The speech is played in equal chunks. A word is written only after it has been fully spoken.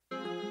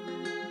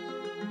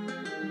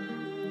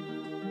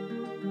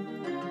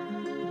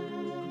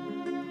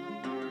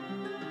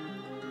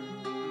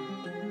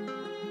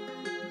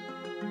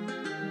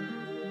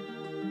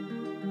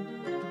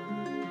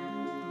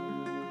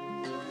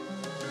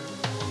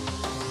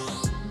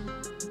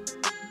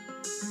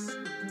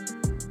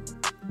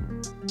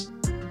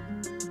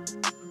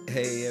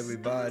Hey,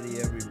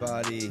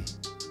 everybody.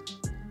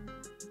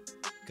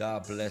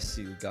 God bless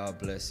you. God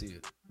bless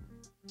you.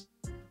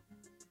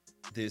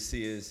 This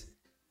is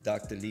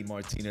Dr. Lee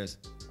Martinez,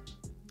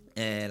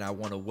 and I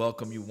want to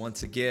welcome you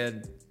once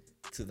again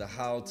to the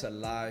How to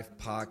Live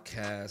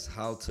podcast,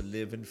 How to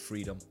Live in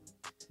Freedom,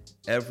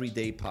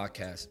 everyday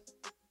podcast,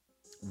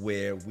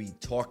 where we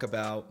talk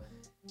about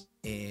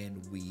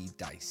and we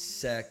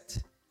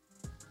dissect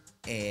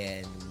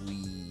and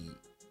we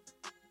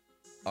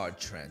are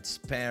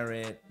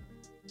transparent,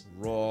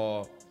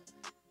 raw,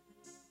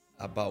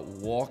 about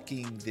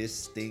walking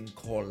this thing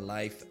called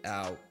life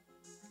out,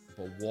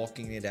 but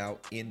walking it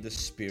out in the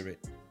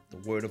spirit. The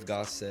word of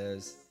God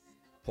says,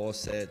 Paul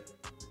said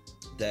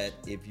that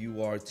if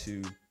you are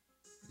to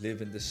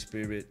live in the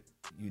spirit,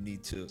 you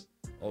need to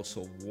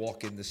also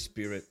walk in the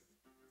spirit.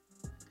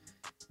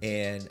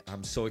 And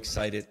I'm so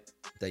excited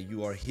that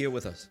you are here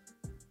with us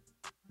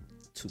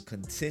to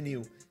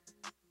continue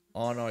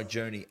on our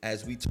journey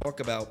as we talk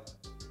about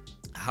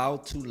how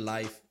to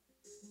life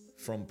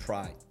from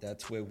pride.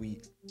 That's where we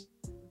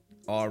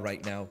are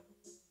right now.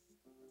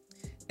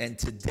 And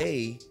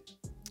today,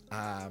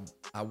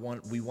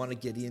 we want to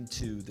get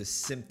into the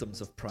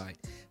symptoms of pride.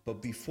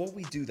 But before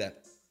we do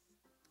that,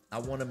 I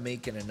want to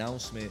make an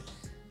announcement.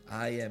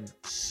 I am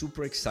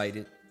super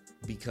excited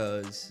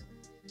because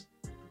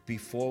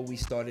before we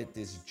started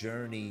this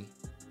journey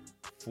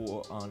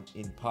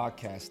in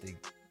podcasting,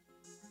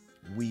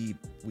 we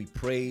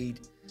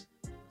prayed,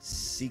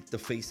 seek the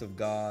face of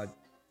God,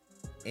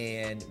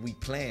 and we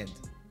planned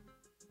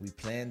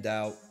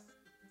out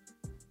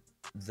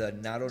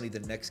not only the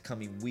next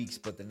coming weeks,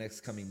 but the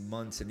next coming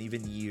months and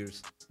even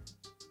years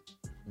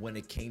when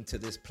it came to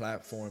this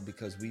platform,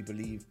 because we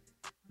believe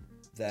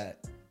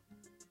that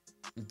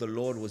the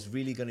Lord was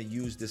really going to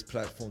use this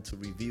platform to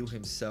reveal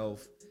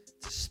himself,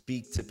 to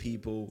speak to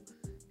people,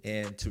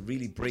 and to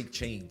really break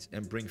chains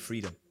and bring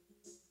freedom.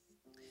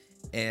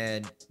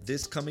 And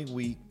this coming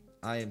week,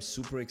 I am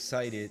super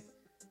excited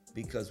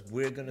because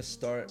we're going to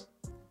start.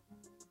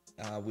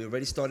 We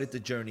already started the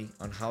journey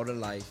on how to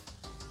life.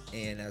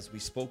 And as we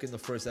spoke in the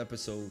first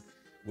episode,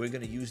 we're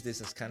going to use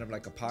this as kind of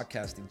like a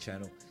podcasting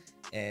channel.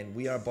 And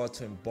we are about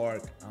to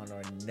embark on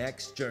our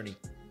next journey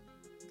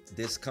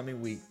this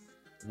coming week,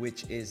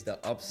 which is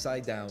the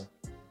Upside Down,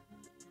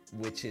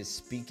 which is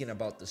speaking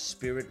about the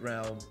spirit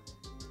realm,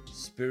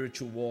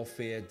 spiritual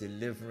warfare,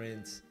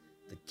 deliverance,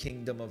 the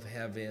kingdom of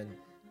heaven,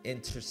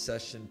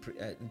 intercessory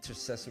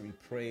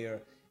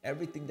prayer,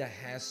 everything that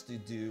has to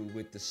do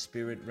with the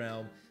spirit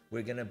realm.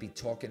 We're going to be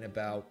talking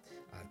about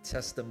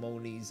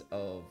testimonies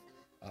of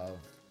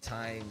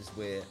times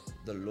where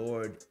the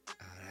Lord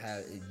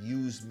has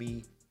used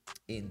me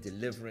in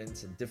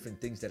deliverance and different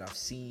things that I've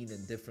seen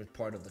in different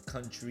part of the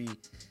country.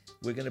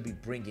 We're going to be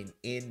bringing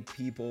in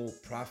people,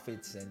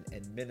 prophets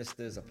and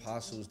ministers,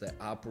 apostles that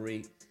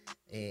operate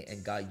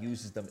and God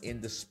uses them in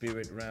the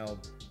spirit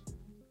realm.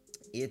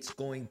 It's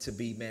going to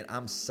be, man,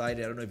 I'm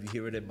excited. I don't know if you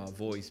hear it in my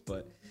voice,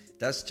 but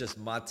that's just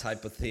my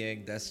type of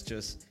thing. That's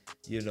just,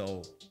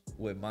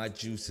 where my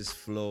juices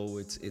flow.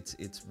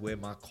 It's where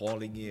my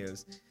calling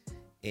is.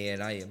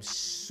 And I am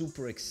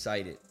super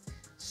excited.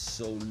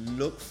 So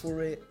look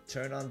for it.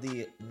 Turn on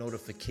the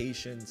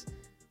notifications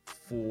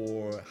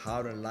for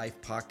How to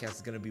Life podcast.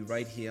 It's going to be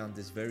right here on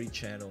this very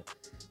channel.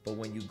 But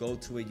when you go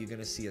to it, you're going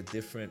to see a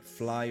different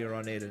flyer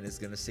on it, and it's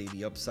going to say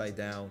the Upside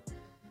Down.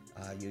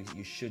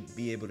 You should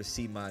be able to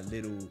see my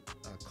little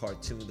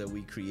cartoon that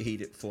we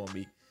created for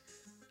me.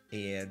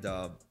 And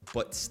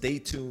but stay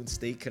tuned,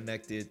 stay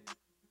connected,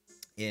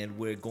 and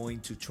we're going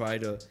to try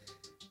to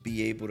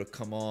be able to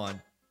come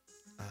on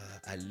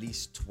at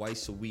least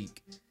twice a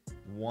week.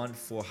 One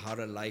for How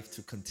to Life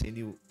to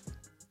continue,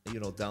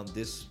 down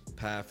this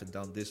path and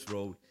down this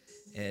road,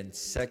 and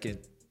second,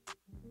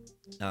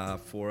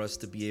 for us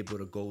to be able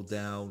to go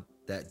down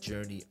that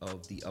journey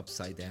of the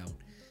Upside Down.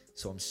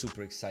 So I'm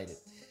super excited.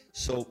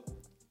 So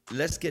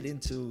let's get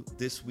into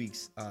this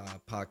week's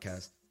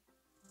podcast.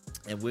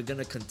 And we're going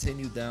to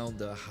continue down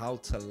the How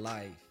to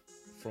Life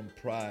from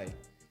Pride.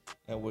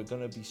 And we're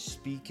going to be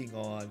speaking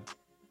on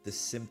the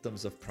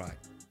symptoms of pride.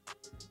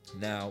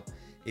 Now,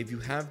 if you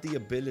have the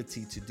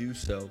ability to do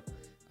so,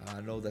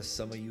 I know that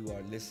some of you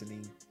are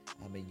listening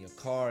in your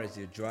car as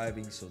you're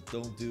driving, so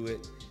don't do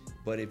it.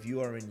 But if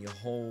you are in your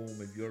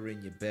home, if you're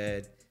in your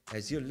bed,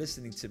 as you're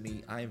listening to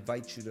me, I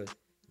invite you to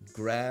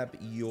grab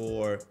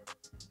your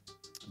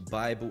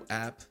Bible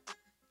app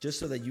just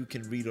so that you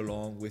can read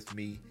along with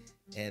me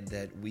and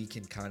that we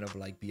can kind of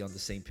like be on the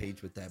same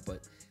page with that.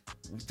 But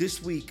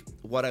this week,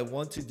 what I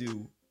want to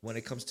do when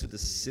it comes to the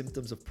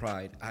symptoms of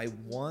pride, I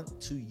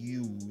want to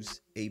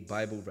use a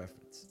Bible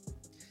reference.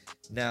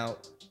 Now,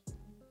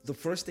 the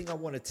first thing I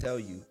want to tell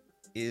you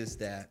is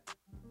that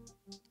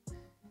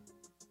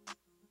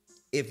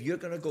if you're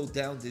going to go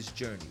down this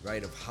journey,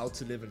 right, of how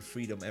to live in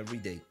freedom every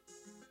day,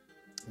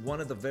 one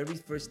of the very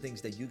first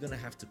things that you're going to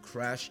have to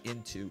crash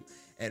into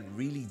and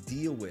really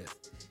deal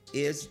with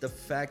is the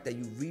fact that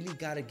you really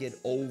got to get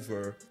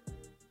over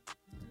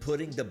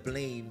putting the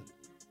blame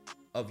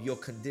of your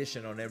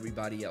condition on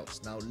everybody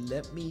else. Now,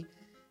 let me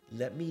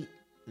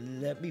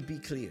let me be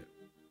clear.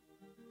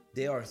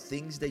 There are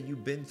things that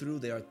you've been through.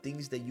 There are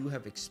things that you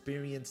have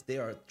experienced.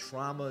 There are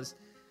traumas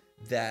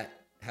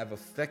that have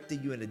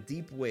affected you in a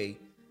deep way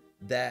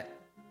that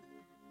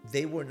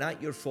they were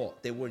not your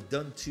fault. They were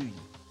done to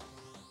you.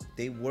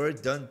 They were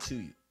done to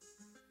you.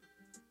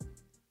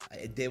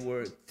 There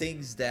were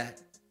things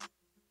that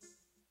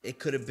it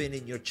could have been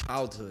in your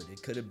childhood.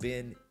 It could have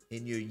been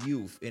in your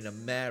youth, in a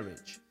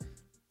marriage,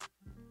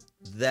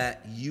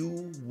 that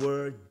you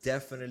were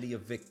definitely a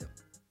victim.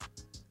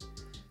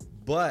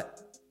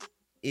 But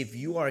if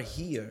you are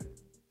here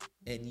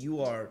and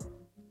you are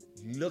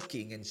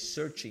looking and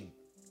searching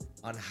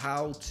on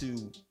how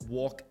to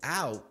walk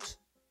out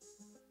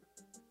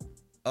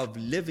of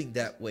living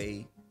that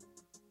way,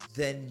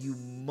 then you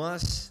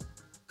must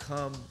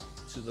come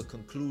to the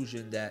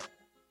conclusion that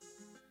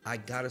I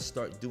gotta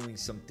start doing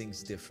some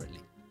things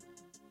differently.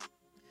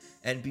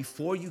 And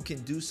before you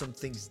can do some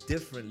things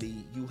differently,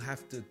 you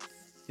have to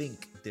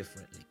think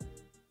differently.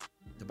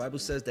 The Bible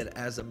says that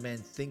as a man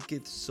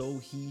thinketh, so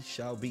he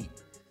shall be.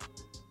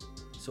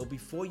 So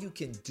before you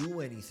can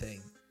do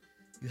anything,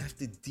 you have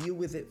to deal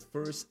with it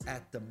first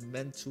at the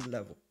mental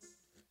level.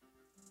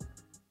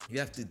 You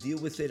have to deal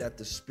with it at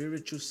the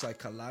spiritual,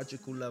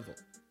 psychological level.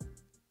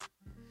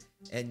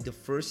 And the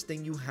first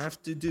thing you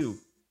have to do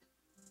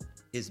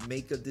is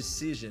make a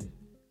decision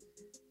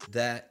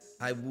that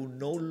I will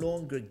no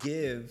longer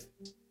give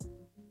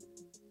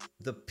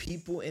the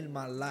people in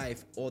my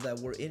life or that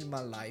were in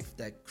my life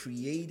that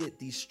created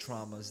these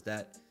traumas,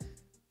 that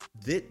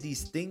did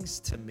these things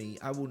to me,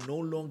 I will no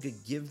longer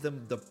give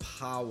them the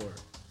power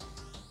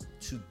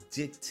to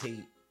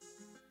dictate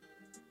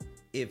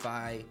if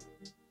I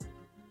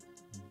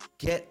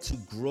get to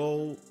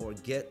grow or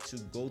get to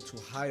go to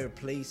higher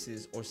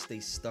places or stay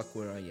stuck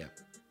where I am.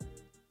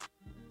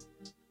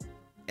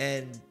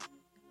 And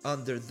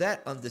under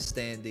that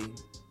understanding,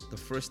 the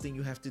first thing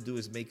you have to do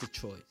is make a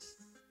choice.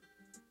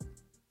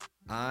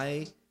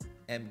 I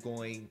am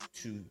going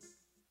to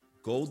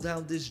go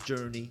down this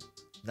journey,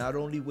 not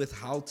only with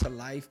How to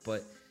Life,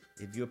 but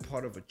if you're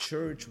part of a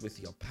church, with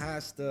your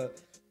pastor,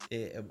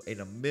 in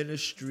a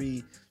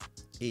ministry,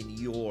 in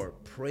your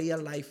prayer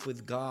life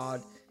with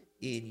God,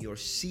 in your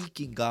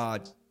seeking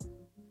God,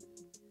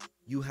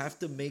 you have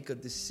to make a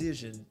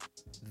decision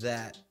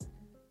that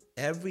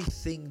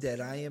everything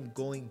that I am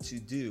going to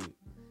do,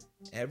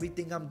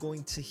 everything I'm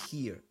going to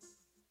hear,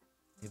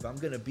 if I'm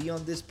going to be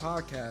on this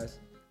podcast,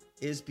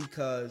 is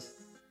because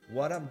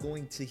what I'm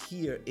going to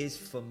hear is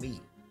for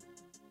me.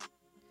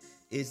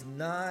 It's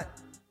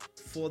not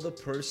for the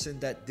person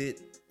that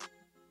did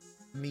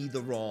me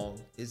the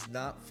wrong. It's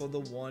not for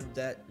the one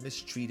that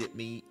mistreated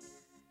me.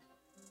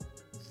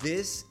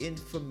 This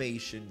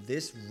information,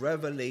 this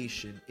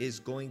revelation is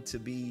going to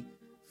be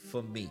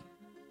for me.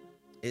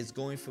 It's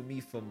going for me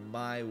for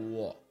my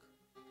walk.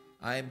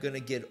 I am going to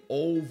get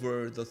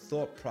over the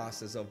thought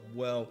process of,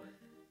 well,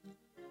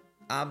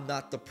 I'm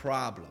not the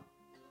problem.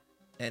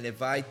 And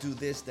if I do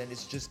this, then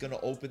it's just going to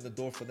open the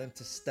door for them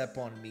to step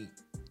on me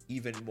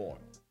even more.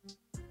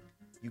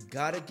 You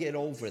got to get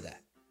over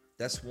that.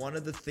 That's one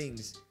of the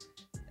things.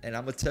 And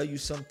I'm going to tell you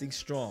something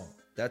strong.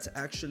 That's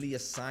actually a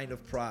sign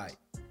of pride.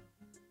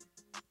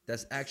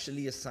 That's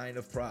actually a sign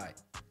of pride.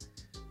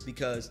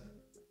 Because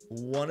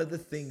one of the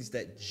things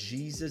that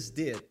Jesus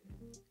did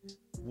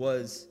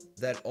was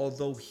that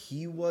although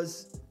he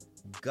was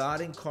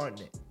God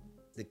incarnate,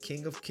 the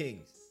King of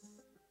Kings,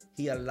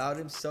 he allowed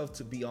himself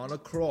to be on a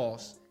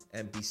cross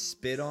and be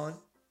spit on.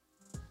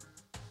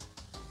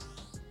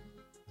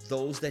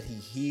 Those that he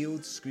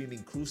healed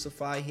screaming,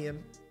 "Crucify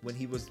him," when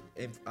he was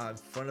in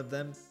front of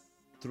them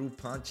through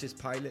Pontius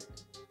Pilate.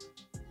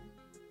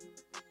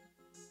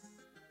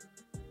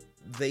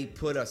 They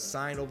put a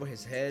sign over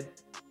his head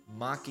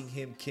mocking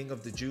him King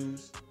of the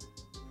Jews.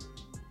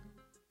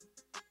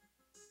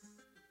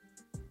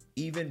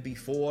 Even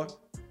before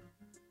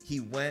he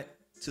went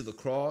to the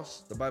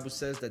cross, the Bible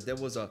says that there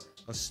was a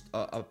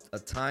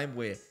time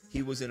where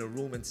he was in a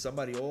room and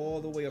somebody all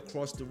the way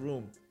across the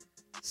room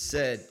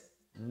said,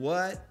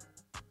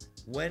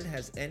 when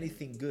has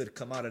anything good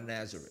come out of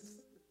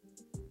Nazareth?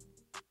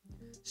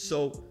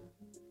 So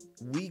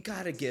we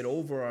got to get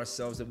over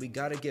ourselves and we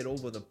got to get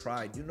over the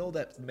pride. You know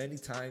that many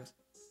times,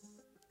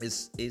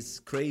 it's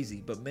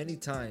crazy, but many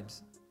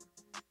times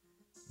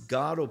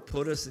God will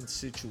put us in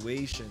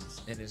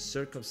situations and in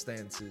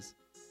circumstances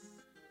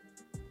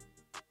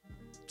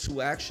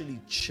to actually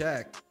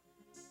check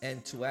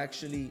and to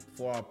actually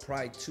for our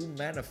pride to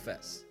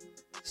manifest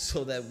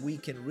so that we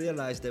can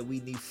realize that we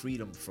need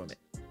freedom from it.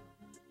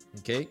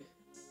 Okay?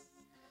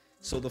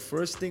 So the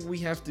first thing we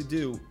have to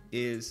do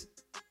is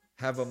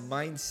have a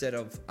mindset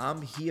of,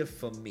 I'm here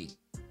for me.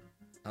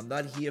 I'm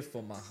not here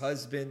for my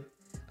husband.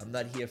 I'm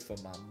not here for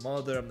my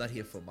mother. I'm not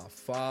here for my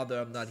father.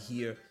 I'm not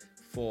here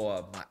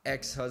for my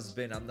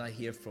ex-husband. I'm not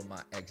here for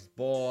my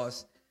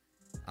ex-boss.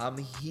 I'm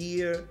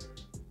here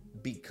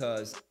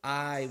because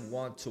I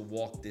want to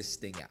walk this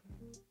thing out.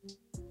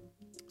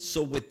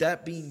 So with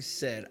that being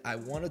said, I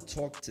want to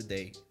talk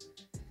today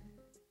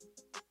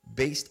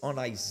based on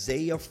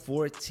Isaiah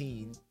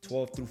 14,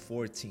 12 through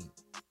 14.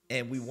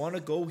 And we want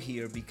to go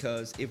here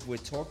because if we're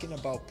talking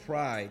about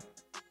pride,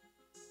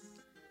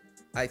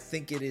 I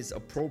think it is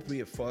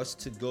appropriate for us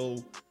to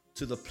go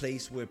to the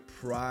place where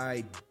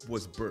pride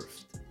was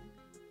birthed.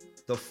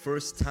 The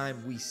first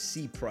time we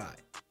see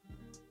pride,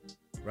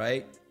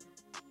 right?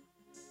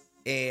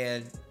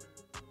 And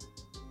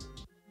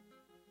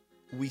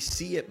we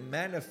see it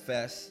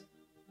manifest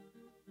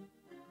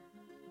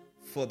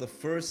for the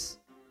first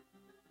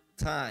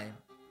time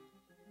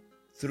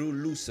through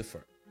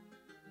Lucifer.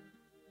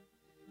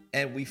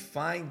 And we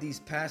find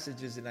these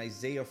passages in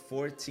Isaiah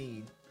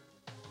 14,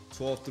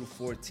 12 through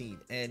 14.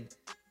 And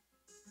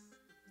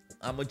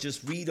I'm going to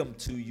just read them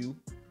to you.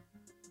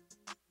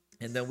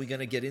 And then we're going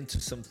to get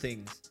into some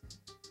things.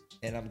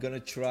 And I'm going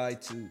to try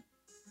to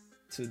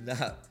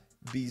not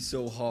be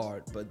so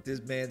hard. But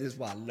this is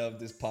why I love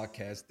this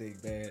podcast thing,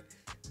 man.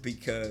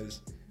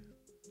 Because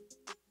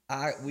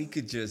we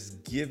could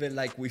just give it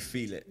like we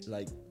feel it.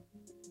 Like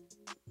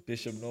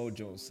Bishop Noel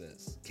Jones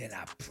says, can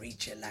I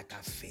preach it like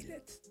I feel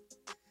it?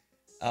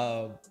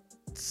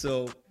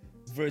 So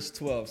verse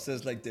 12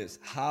 says like this: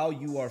 how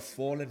you are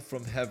fallen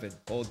from heaven,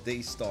 O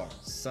day star,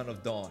 son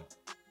of dawn,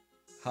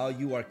 how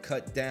you are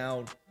cut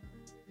down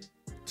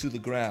to the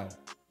ground,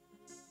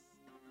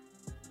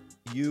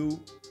 you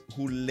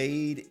who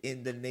laid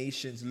in the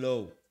nations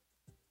low.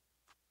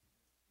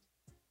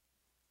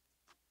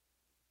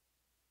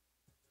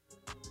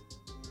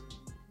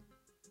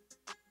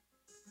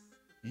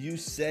 You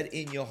said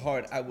in your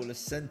heart, I will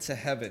ascend to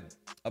heaven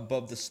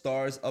above the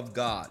stars of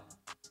God.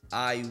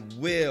 I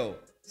will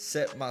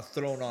set my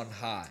throne on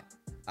high.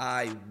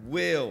 I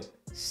will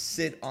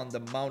sit on the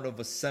mount of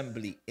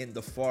assembly in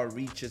the far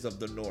reaches of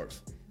the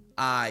north.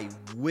 I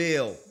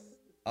will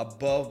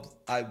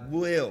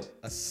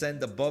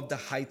ascend above the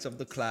heights of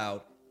the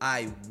cloud.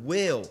 I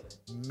will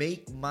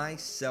make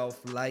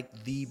myself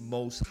like the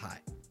Most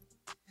High.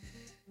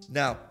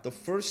 Now, the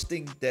first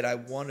thing that I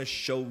want to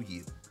show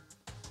you,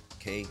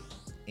 okay,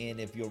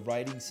 and if you're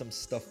writing some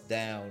stuff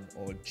down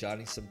or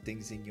jotting some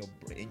things in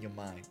your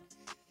mind,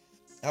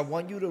 I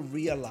want you to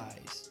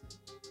realize,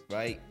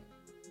 right,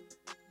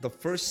 the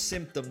first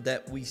symptom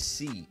that we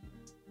see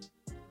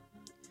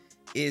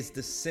is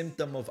the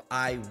symptom of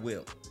I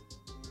will.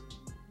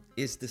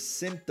 It's the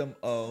symptom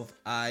of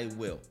I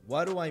will.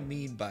 What do I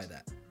mean by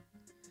that?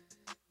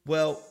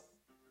 Well,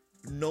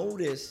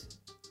 notice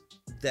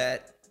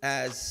that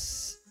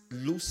as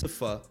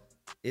Lucifer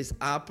is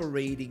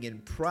operating in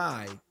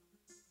pride,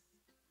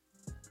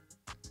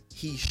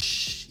 he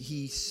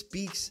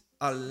speaks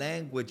a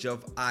language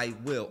of I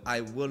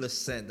will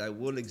ascend, I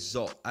will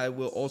exalt, I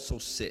will also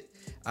sit,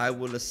 I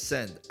will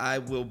ascend, I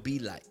will be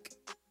like.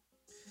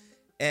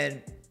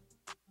 And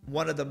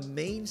one of the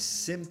main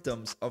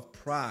symptoms of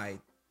pride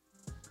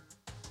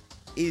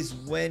is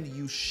when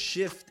you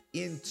shift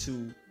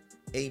into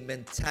a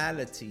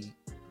mentality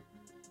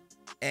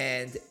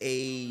and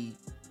a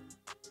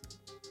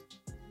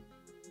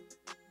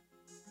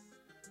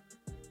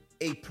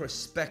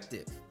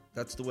perspective.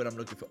 That's the word I'm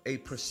looking for. A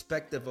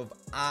perspective of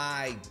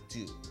I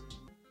do.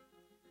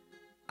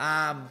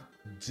 I'm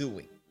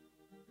doing.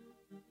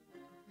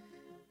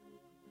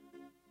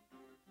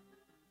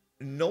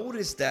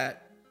 Notice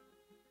that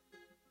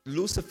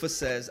Lucifer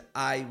says,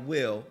 I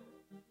will.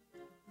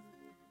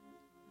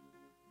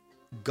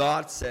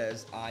 God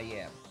says, I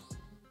am.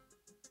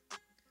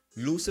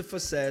 Lucifer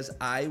says,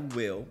 I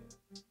will.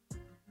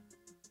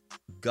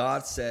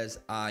 God says,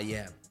 I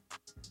am.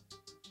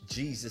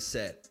 Jesus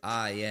said,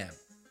 I am.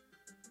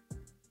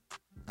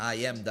 I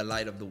am the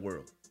light of the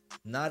world.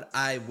 Not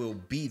I will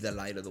be the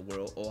light of the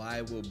world or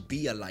I will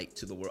be a light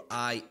to the world.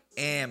 I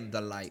am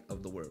the light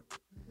of the world.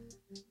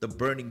 The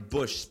burning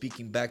bush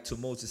speaking back to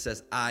Moses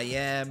says, I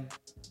am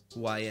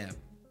who I am.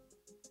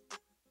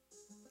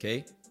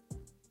 Okay?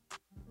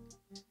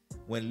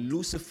 When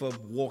Lucifer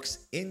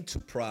walks into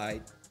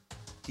pride,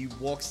 he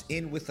walks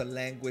in with a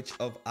language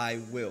of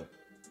I will.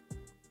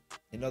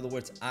 In other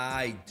words,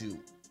 I do.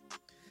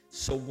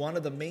 So one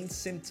of the main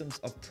symptoms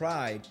of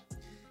pride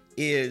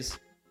is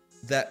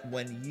that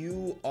when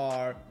you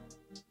are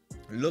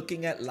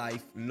looking at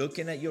life,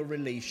 looking at your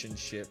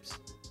relationships,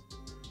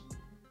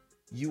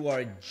 you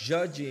are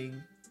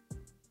judging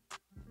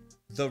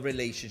the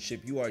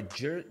relationship, you are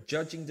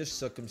judging the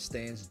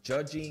circumstance,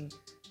 judging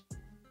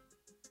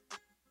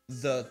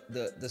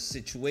the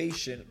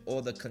situation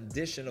or the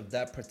condition of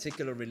that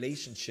particular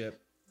relationship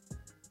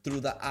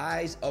through the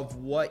eyes of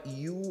what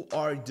you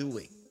are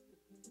doing,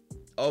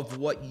 of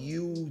what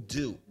you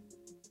do.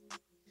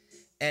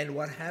 And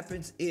what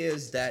happens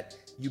is that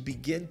you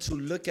begin to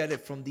look at it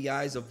from the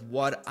eyes of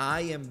what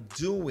I am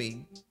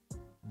doing,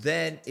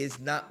 then is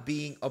not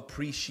being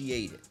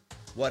appreciated.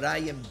 What I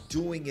am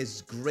doing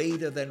is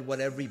greater than what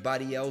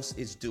everybody else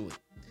is doing.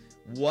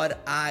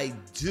 What I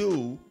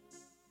do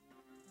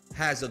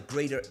has a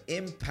greater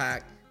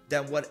impact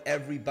than what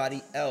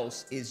everybody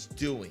else is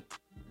doing.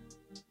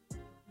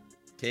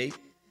 Okay?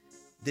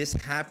 This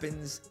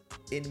happens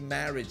in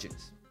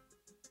marriages.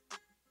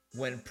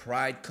 When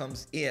pride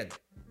comes in,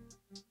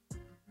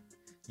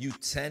 you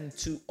tend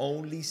to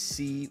only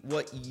see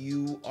what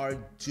you are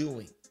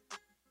doing.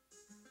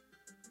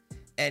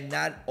 And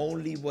not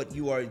only what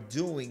you are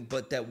doing,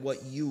 but that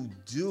what you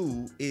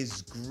do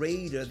is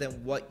greater than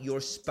what your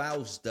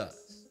spouse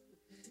does.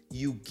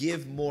 You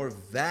give more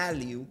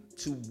value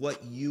to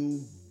what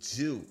you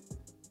do.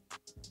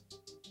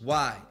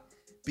 Why?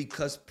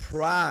 Because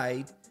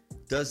pride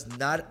does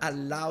not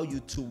allow you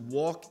to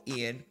walk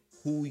in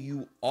who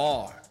you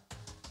are.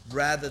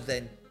 Rather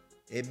than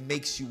it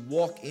makes you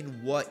walk in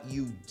what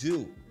you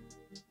do.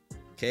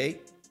 Okay?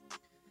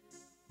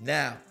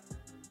 Now,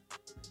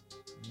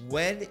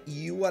 when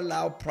you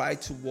allow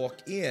pride to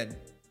walk in,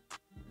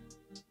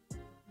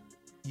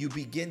 you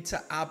begin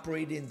to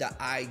operate in the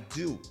I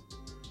do.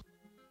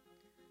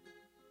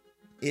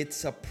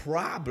 It's a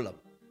problem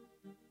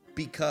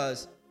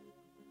because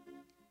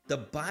the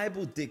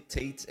Bible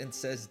dictates and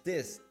says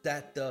this,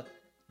 that the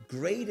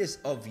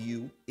greatest of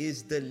you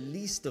is the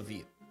least of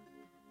you.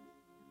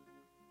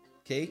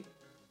 Okay?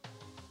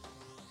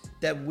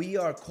 That we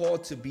are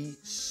called to be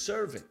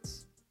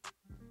servants.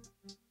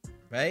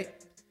 Right?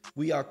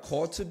 We are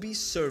called to be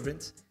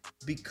servants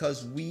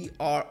because we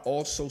are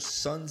also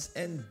sons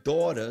and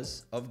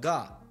daughters of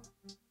God.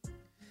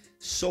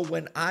 So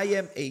when I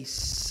am a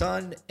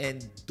son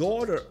and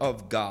daughter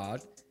of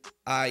God,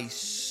 I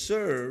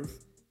serve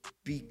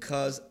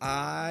because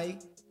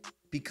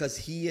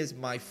he is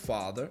my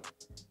father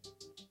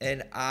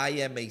and I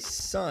am a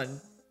son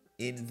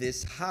in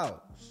this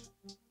house.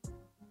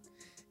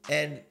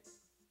 And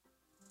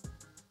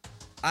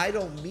I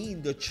don't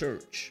mean the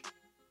church.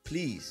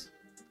 Please.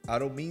 I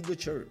don't mean the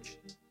church.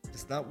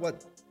 It's not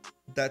what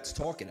that's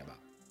talking about.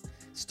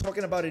 It's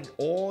talking about in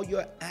all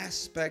your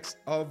aspects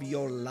of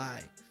your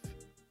life.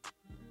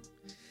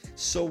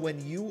 So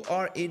when you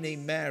are in a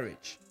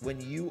marriage, when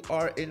you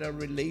are in a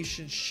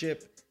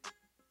relationship,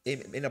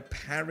 in a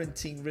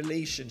parenting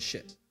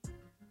relationship,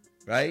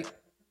 right?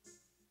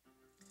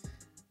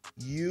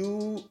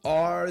 You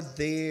are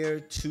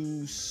there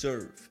to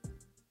serve.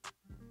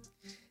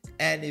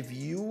 And if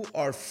you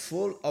are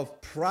full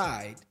of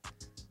pride,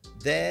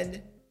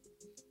 then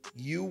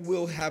you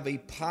will have a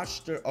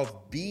posture of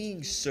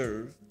being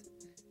served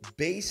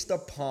based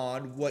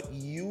upon what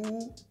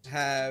you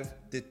have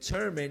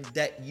determined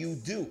that you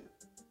do.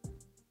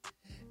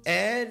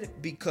 And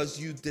because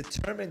you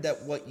determine that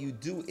what you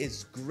do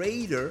is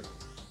greater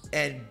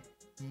and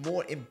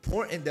more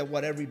important than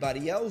what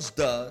everybody else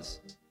does,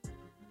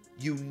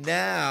 you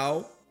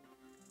now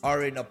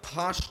are in a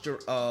posture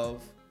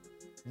of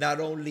not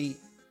only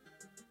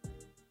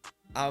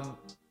I'm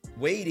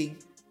waiting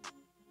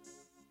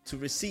to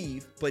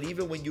receive, but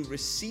even when you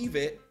receive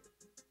it,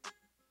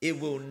 it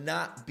will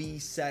not be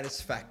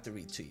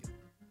satisfactory to you.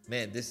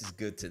 Man, this is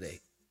good today.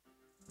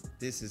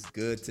 This is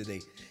good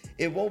today.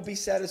 It won't be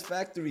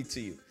satisfactory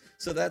to you.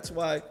 So that's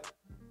why,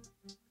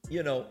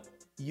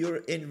 you're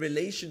in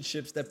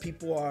relationships that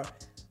people are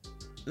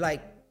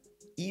like,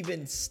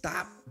 even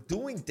stop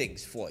doing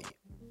things for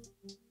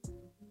you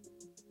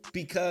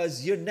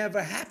because you're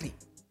never happy.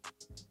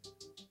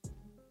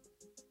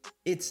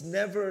 It's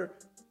never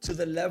to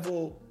the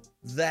level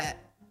that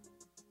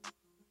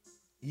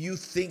you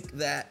think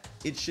that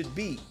it should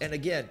be. And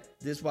again,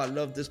 this is why I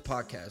love this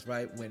podcast,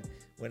 right?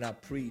 When I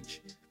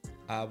preach,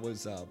 I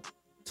was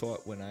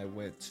taught when I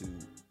went to,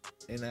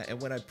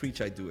 and when I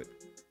preach, I do it,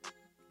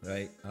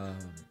 right?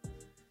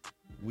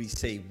 We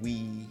say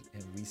we,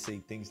 and we say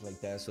things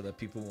like that so that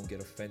people won't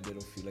get offended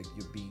or feel like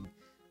you're being,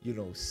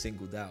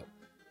 singled out.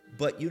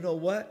 But you know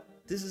what?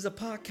 This is a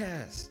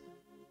podcast.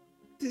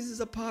 This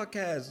is a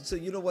podcast. So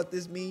you know what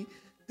this means?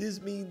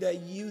 This means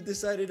that you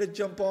decided to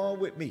jump on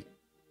with me.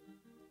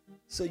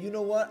 So you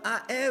know what?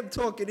 I am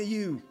talking to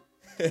you.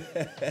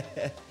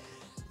 I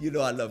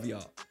love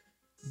y'all.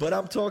 But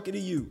I'm talking to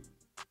you.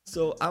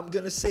 So I'm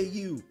going to say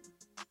you.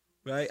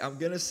 Right? I'm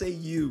going to say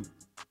you.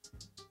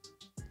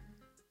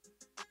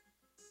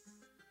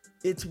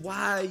 It's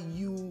why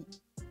you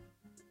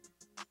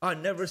are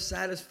never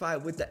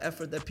satisfied with the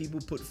effort that people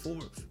put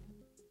forth.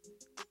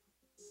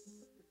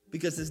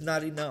 Because it's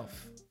not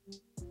enough.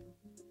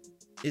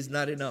 It's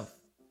not enough.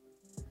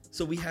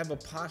 So we have a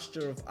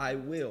posture of I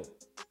will.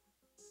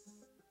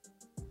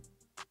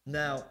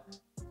 Now,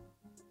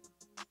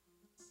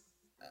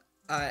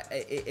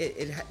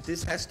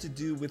 this has to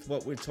do with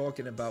what we're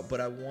talking about,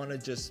 but I want to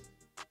just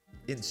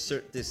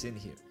insert this in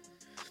here.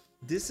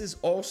 This is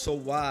also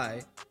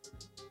why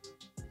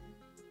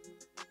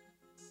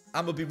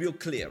I'm going to be real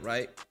clear,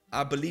 right?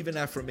 I believe in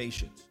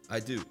affirmations. I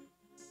do.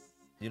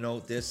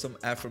 There's some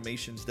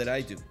affirmations that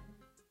I do.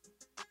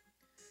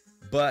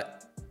 But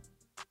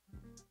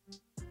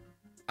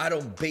I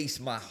don't base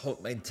my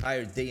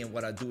entire day and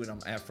what I do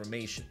on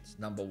affirmations,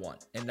 number one.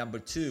 And number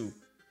two,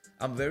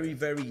 I'm very,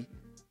 very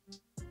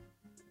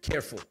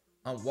careful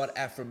on what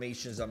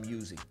affirmations I'm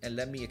using. And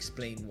let me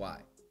explain why.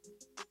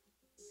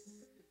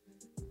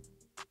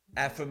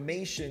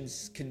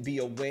 Affirmations can be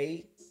a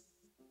way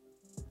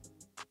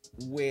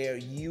where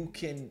you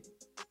can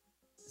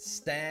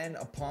stand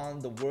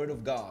upon the word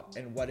of God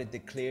and what it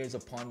declares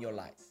upon your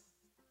life.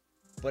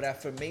 But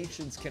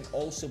affirmations can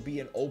also be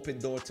an open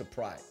door to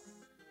pride.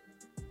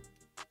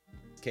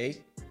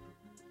 Okay?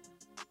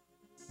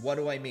 What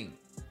do I mean?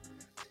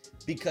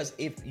 Because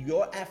if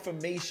your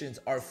affirmations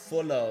are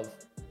full of,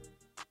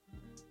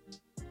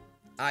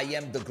 I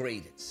am the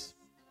greatest,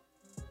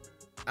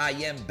 I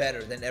am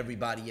better than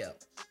everybody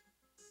else,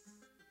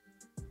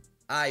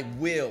 I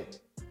will,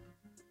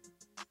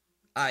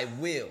 I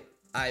will,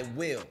 I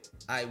will,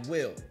 I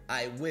will,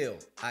 I will,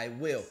 I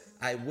will,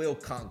 I will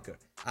conquer,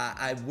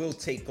 I will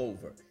take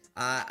over,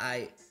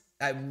 I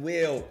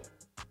will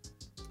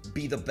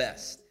be the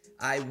best,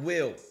 I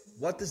will.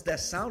 What does that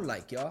sound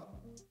like, y'all?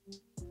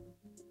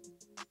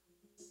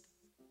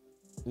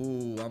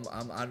 Ooh,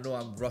 I know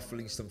I'm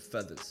ruffling some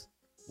feathers.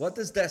 What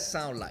does that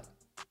sound like?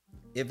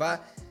 If I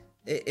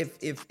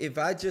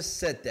just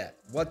said that,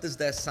 what does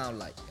that sound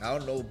like? I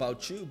don't know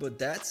about you, but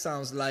that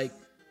sounds like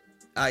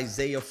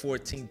Isaiah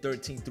 14,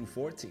 13 through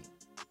 14.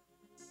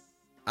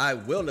 I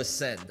will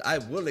ascend, I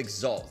will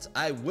exalt,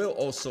 I will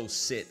also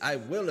sit, I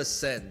will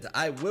ascend,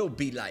 I will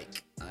be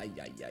like. Ay,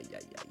 ay, ay, ay,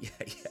 ay,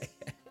 ay, ay.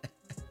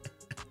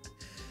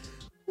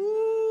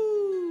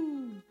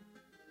 Woo.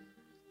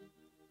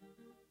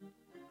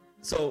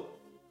 So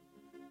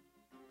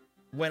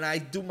when I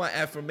do my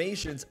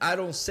affirmations, I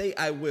don't say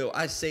I will,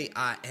 I say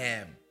I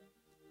am.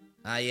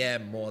 I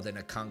am more than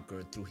a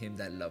conqueror through him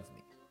that loved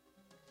me.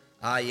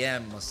 I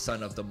am a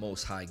son of the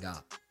Most High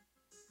God.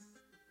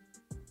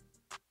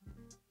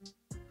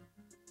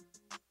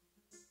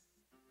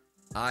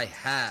 I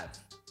have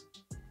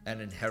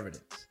an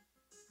inheritance.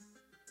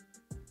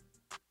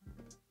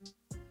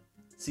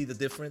 See the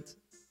difference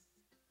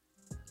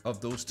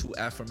of those two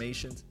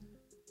affirmations?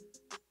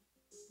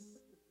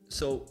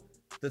 So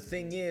the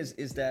thing is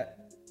that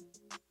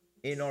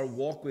in our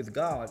walk with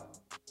God,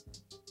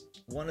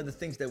 one of the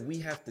things that we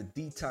have to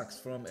detox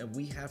from and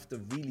we have to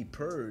really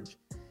purge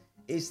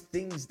is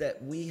things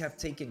that we have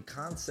taken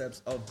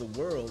concepts of the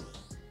world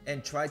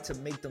and tried to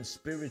make them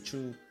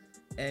spiritual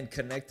and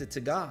connected to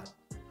God.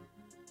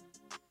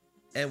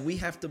 And we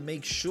have to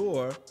make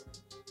sure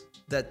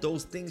that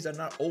those things are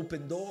not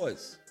open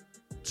doors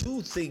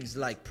to things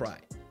like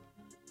pride.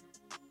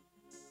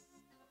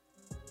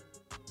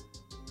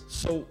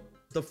 So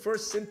the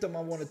first symptom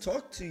I want to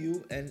talk to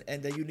you and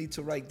that you need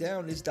to write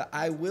down is the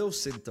I will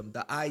symptom,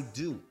 the I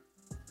do.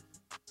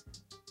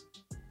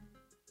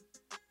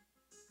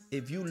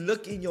 If you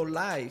look in your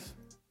life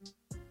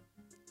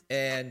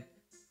and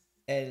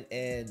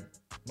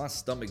my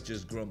stomach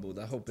just grumbled.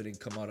 I hope it didn't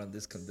come out on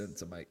this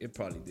condenser mic. It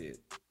probably did.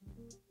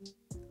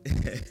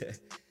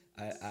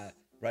 I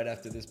right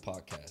after this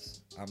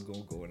podcast, I'm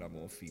gonna go and I'm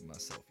gonna feed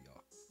myself,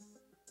 y'all.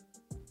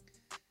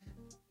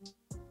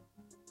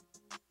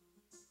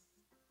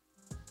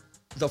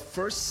 The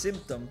first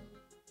symptom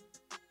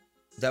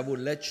that will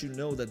let you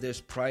know that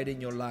there's pride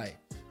in your life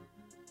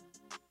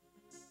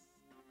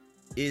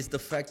is the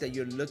fact that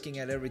you're looking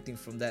at everything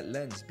from that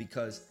lens,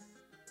 because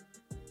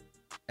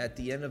at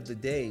the end of the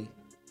day,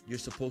 you're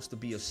supposed to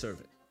be a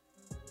servant.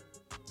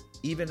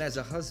 Even as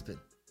a husband,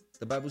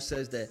 the Bible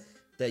says that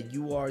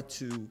you are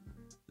to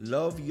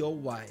love your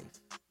wife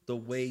the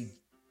way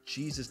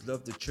Jesus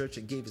loved the church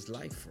and gave his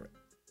life for it.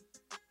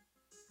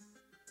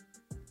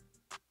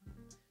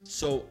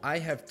 So I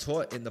have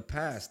taught in the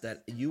past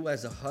that you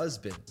as a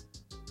husband,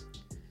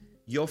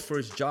 your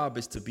first job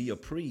is to be a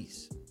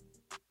priest,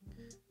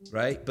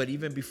 right? But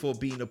even before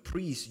being a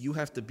priest, you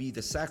have to be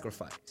the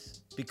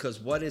sacrifice. Because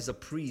what is a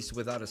priest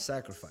without a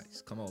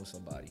sacrifice? Come on,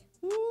 somebody.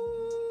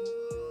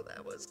 Ooh,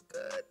 that was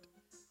good.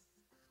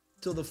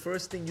 So the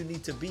first thing you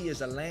need to be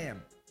is a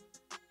lamb.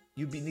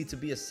 You need to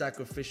be a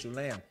sacrificial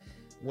lamb.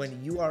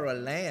 When you are a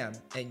lamb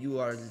and you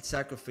are a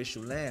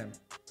sacrificial lamb,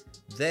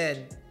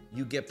 then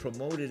you get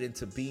promoted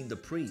into being the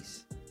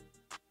priest.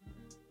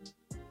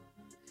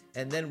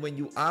 And then when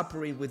you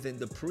operate within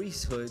the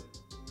priesthood,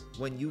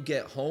 when you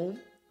get home,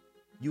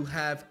 you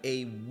have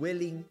a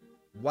willing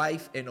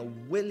wife and a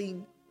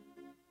willing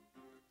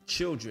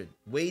children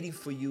waiting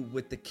for you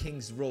with the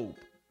king's robe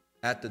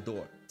at the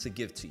door to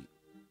give to you.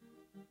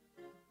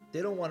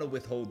 They don't want to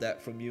withhold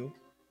that from you.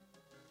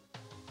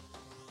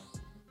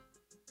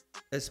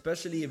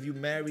 Especially if you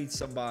married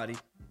somebody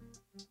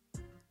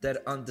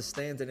that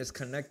understands and is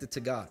connected to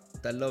God,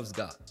 that loves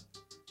God.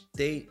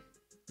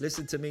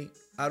 Listen to me,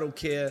 I don't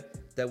care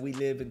that we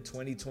live in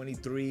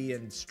 2023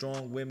 and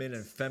strong women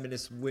and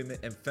feminist movement.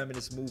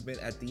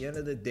 At the end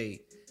of the day,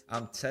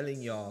 I'm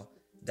telling y'all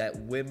that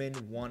women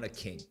want a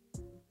king.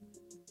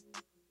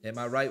 Am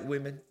I right,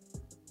 women?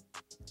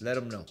 Let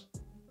them know.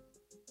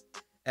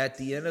 At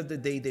the end of the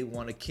day, they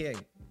want a king.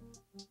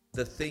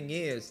 The thing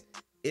is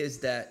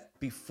that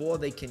before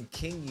they can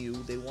king you,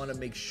 they want to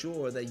make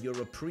sure that you're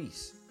a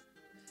priest.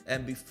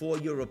 And before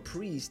you're a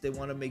priest, they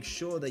want to make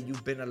sure that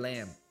you've been a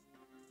lamb.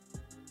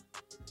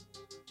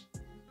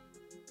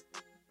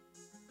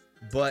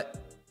 But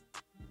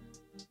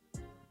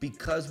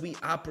because we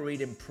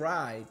operate in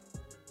pride,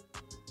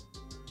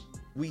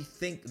 we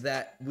think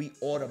that we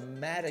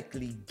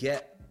automatically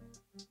get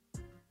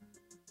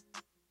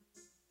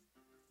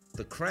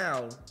the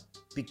crown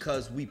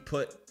because we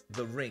put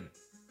the ring.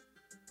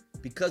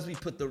 Because we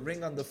put the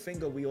ring on the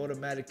finger, we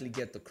automatically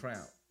get the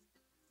crown.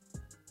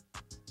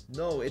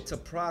 No, it's a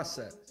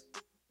process.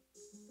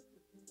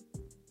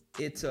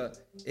 It's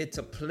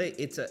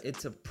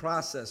a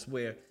process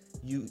where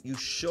you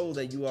show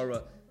that you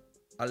are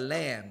a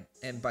lamb,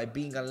 and by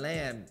being a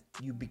lamb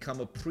you become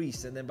a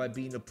priest, and then by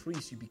being a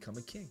priest you become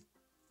a king.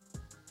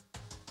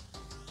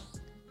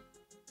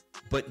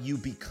 But you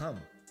become.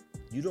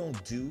 You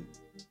don't do,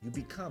 you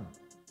become.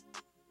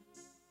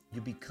 You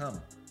become.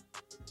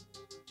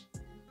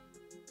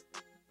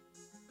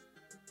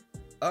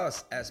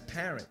 Us as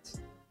parents,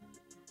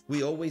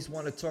 we always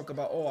want to talk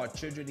about, our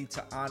children need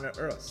to honor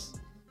us.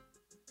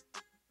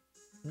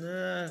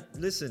 Nah,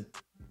 listen.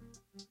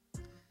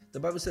 The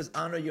Bible says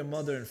honor your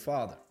mother and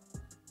father.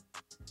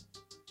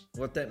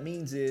 What that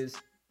means is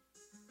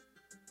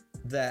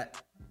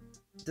that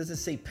it doesn't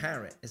say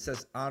parent. It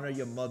says honor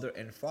your mother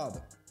and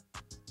father,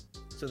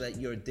 so that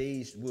your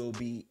days will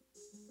be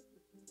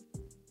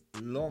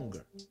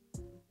longer.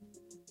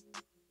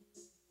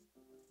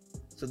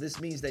 So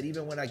this means that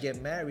even when I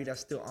get married, I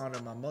still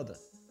honor my mother.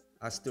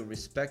 I still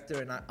respect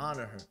her and I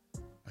honor her.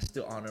 I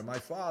still honor my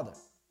father.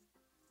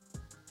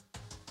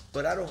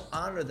 But I don't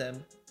honor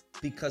them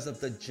because of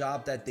the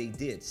job that they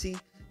did. See,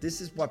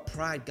 this is what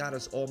pride got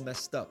us all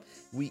messed up.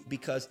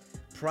 Because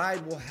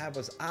pride will have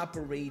us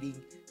operating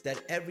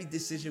that every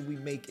decision we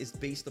make is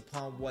based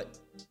upon what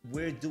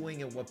we're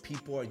doing and what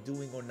people are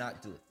doing or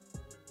not doing.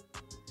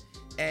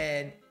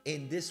 And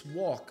in this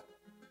walk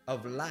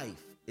of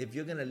life, if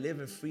you're going to live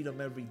in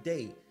freedom every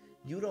day,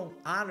 you don't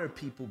honor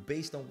people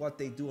based on what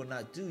they do or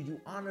not do. You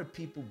honor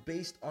people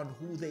based on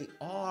who they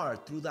are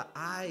through the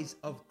eyes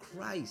of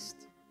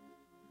Christ.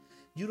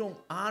 You don't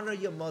honor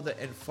your mother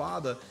and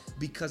father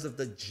because of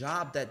the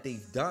job that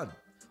they've done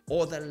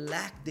or the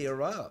lack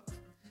thereof.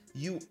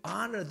 You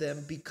honor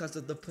them because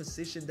of the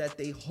position that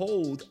they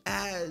hold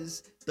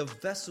as the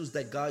vessels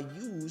that God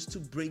used to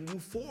bring you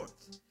forth.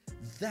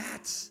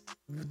 That's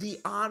the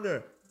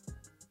honor.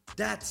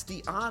 That's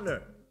the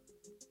honor.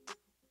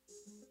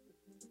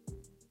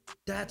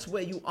 That's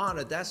where you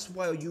honor. That's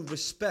where you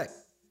respect.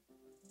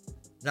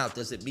 Now,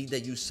 does it mean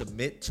that you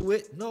submit to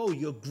it? No,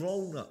 you're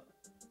grown up.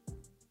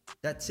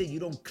 That's it. You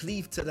don't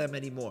cleave to them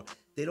anymore.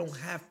 They don't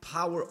have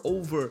power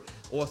over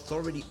or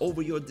authority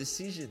over your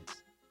decisions.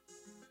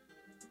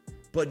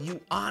 But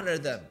you honor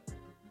them.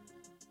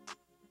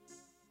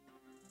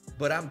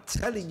 But I'm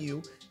telling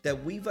you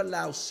that we've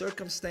allowed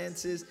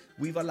circumstances,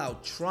 we've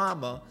allowed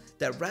trauma,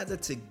 that rather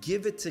to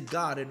give it to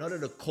God in order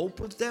to cope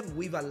with them,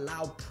 we've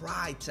allowed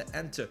pride to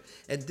enter.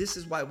 And this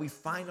is why we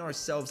find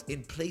ourselves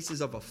in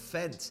places of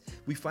offense.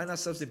 We find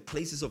ourselves in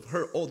places of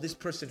hurt. Oh, this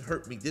person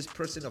hurt me. This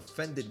person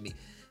offended me.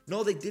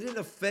 No, they didn't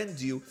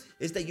offend you.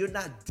 It's that you're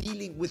not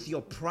dealing with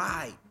your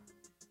pride.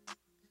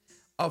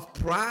 Of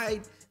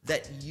pride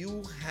that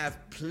you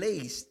have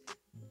placed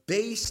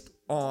based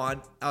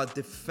on a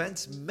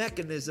defense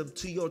mechanism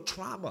to your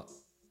trauma.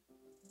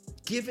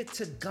 Give it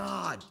to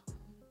God.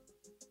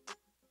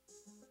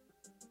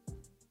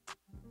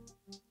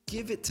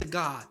 Give it to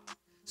God.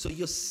 So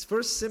your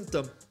first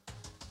symptom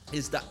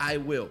is the I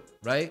will,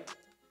 right?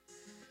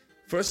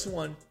 First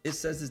one, it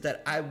says is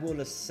that I will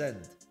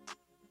ascend.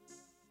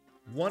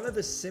 One of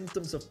the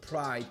symptoms of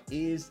pride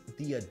is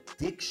the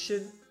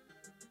addiction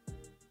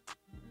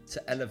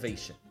to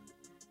elevation.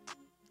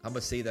 I'm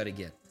going to say that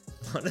again.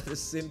 One of the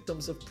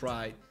symptoms of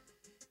pride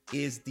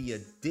is the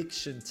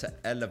addiction to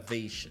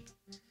elevation,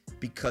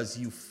 because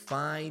you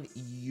find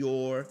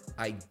your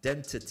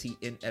identity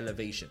in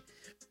elevation.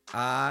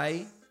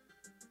 I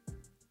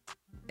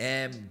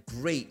am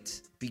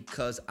great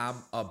because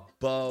I'm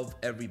above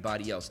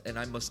everybody else, and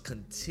I must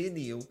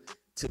continue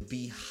to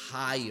be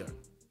higher,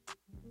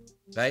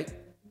 right?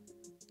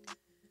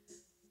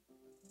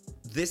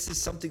 This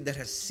is something that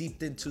has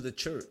seeped into the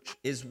church,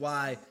 is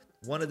why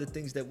one of the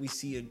things that we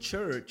see in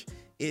church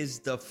is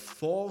the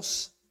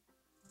false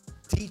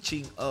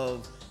teaching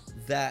of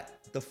that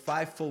the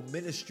fivefold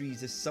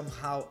ministries is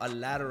somehow a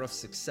ladder of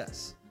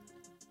success.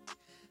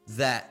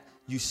 That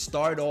you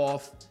start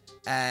off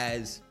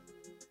as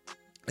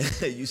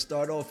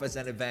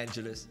an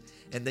evangelist,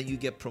 and then you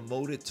get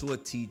promoted to a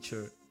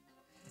teacher,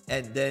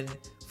 and then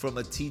from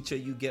a teacher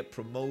you get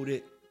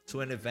promoted to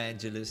an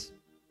evangelist.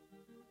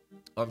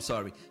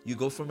 You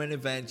go from an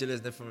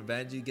evangelist, then from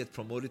evangelist you get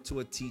promoted to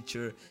a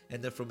teacher,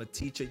 and then from a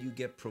teacher you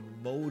get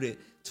promoted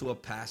to a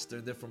pastor,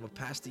 and then from a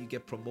pastor you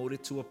get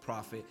promoted to a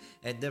prophet,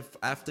 and then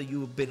after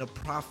you've been a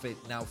prophet,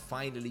 now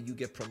finally you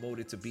get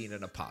promoted to being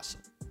an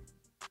apostle.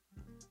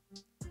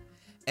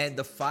 And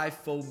the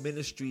fivefold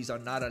ministries are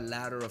not a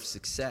ladder of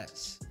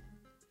success,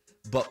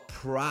 but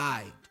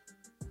pride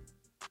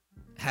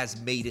has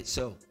made it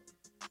so.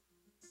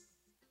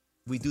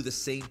 We do the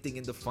same thing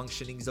in the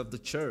functionings of the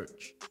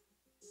church,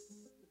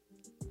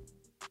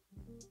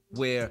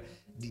 where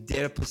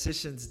there are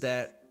positions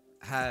that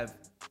have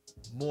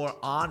more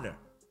honor,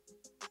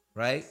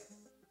 right?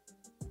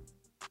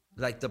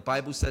 Like the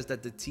Bible says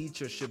that the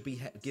teacher should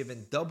be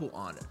given double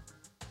honor.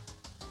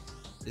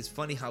 It's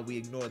funny how we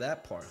ignore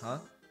that part, huh?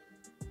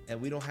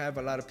 And we don't have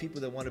a lot of people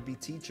that want to be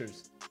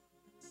teachers.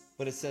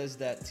 But it says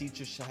that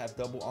teachers should have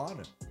double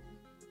honor.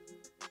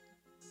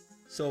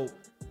 So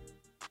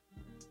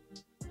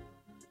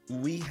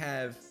we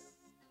have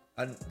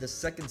And the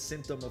second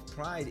symptom of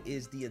pride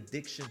is the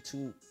addiction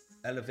to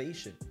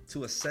elevation,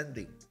 to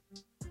ascending.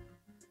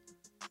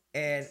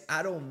 And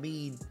I don't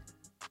mean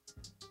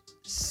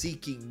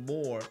seeking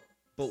more,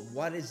 but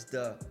what is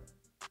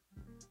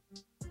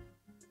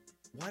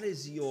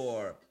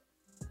your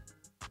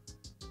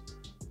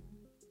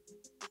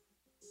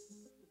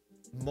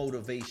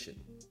motivation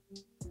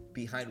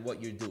behind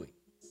what you're doing?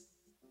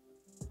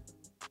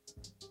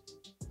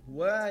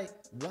 Why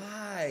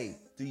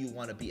do you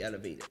want to be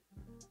elevated?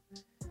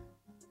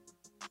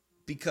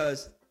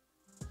 Because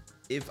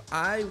if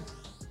I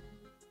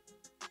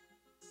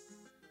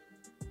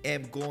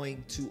am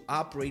going to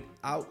operate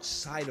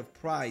outside of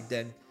pride,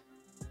 then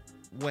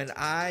when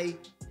I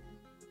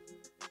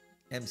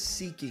am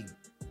seeking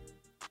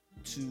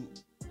to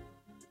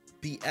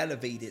be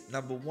elevated,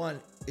 number one,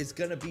 it's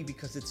going to be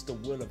because it's the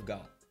will of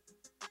God.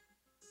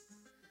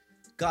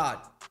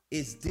 God,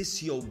 is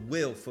this your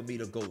will for me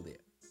to go there?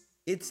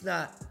 It's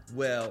not,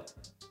 well,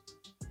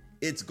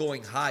 it's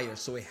going higher,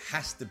 so it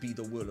has to be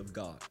the will of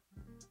God.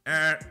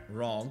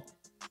 Wrong.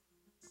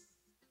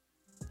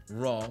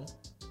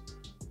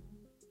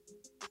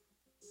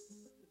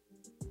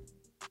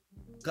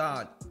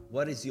 God,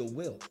 what is your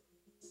will?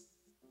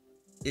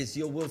 Is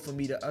your will for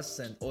me to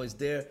ascend, or is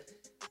there,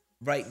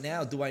 right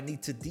now, do I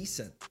need to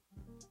descend?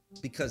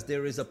 Because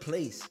there is a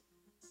place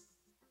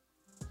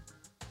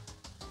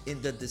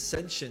in the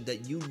dissension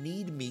that you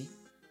need me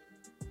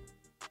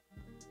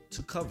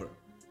to cover.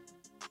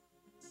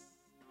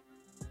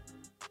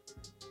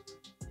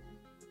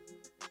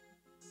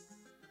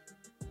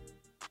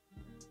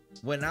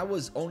 When I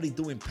was only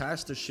doing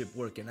pastorship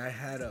work and I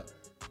had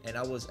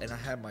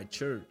my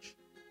church,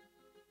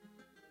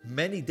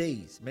 many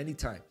days, many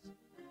times,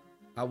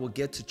 I would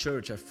get to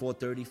church at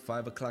 4:30,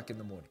 5 o'clock in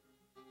the morning.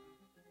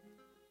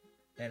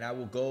 And I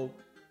will go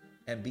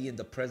and be in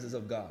the presence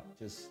of God,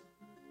 just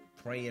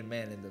praying,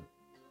 man.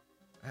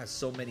 I had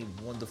so many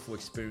wonderful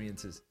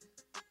experiences.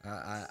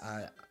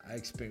 I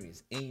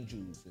experienced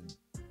angels and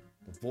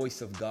the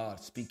voice of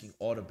God speaking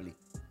audibly.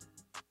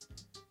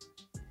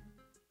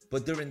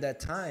 But during that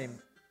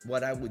time,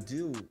 what I would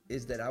do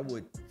is that I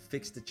would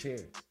fix the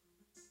chairs.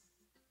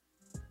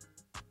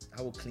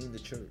 I would clean the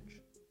church.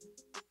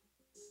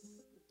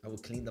 I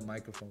would clean the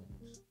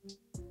microphones.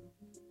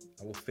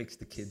 I would fix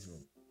the kids'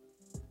 room.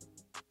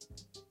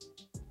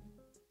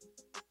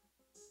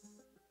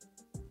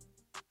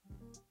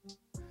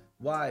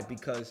 Why?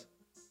 Because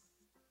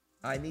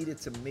I needed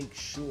to make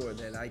sure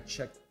that I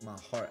checked my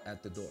heart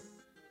at the door.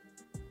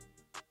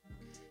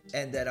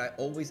 And that I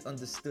always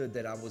understood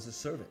that I was a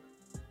servant.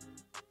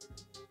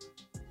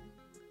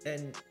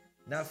 And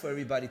not for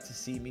everybody to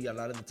see me. A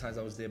lot of the times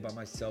I was there by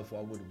myself, or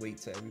I would wait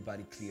till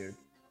everybody cleared.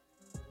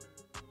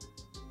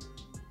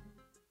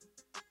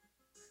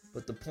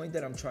 But the point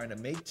that I'm trying to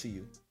make to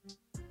you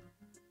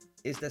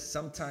is that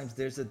sometimes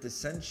there's a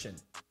dissension.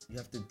 You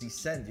have to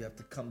descend. You have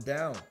to come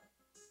down.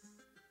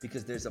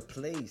 Because there's a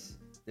place,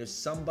 there's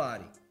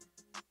somebody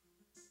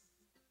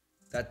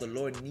that the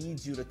Lord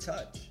needs you to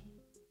touch.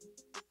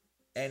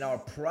 And our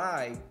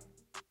pride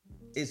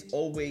is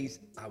always,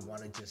 I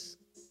want to just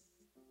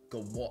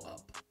go more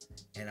up.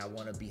 And I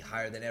want to be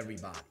higher than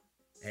everybody.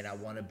 And I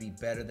want to be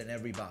better than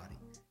everybody.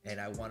 And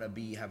I want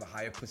to have a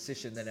higher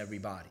position than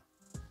everybody.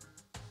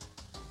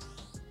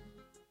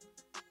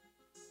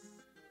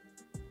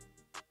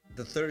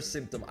 The third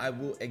symptom, I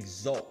will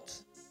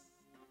exalt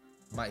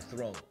my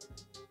throne.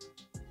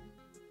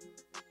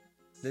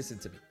 Listen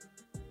to me.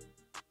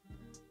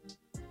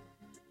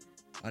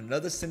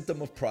 Another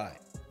symptom of pride,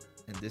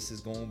 and this is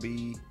gonna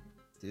be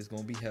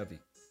heavy,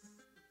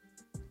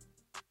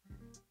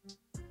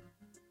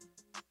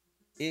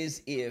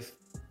 is if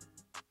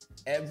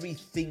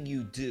everything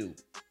you do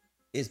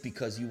is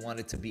because you want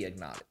it to be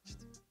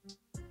acknowledged.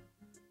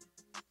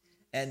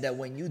 And that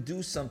when you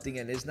do something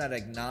and it's not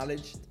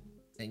acknowledged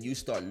and you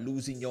start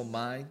losing your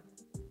mind,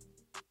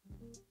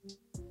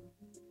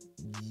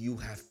 you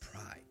have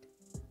pride.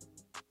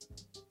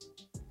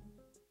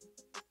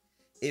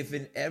 If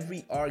in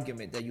every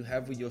argument that you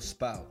have with your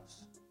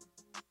spouse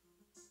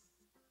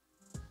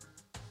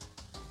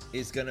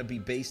is going to be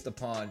based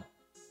upon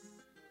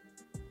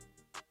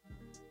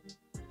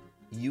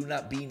you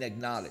not being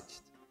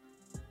acknowledged.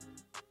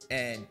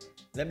 And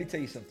let me tell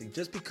you something.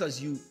 Just because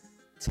you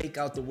take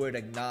out the word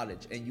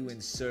acknowledge and you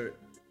insert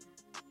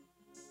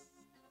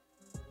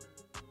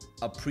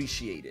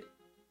appreciate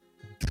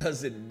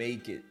doesn't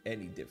make it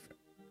any different.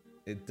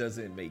 It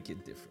doesn't make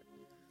it different.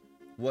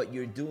 What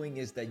you're doing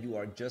is that you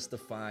are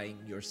justifying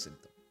your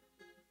symptom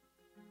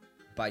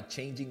by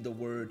changing the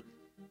word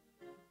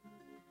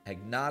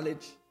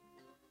acknowledge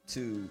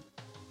to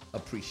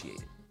appreciate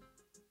it.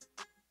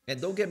 And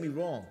don't get me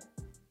wrong,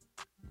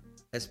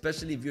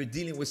 especially if you're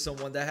dealing with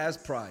someone that has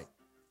pride.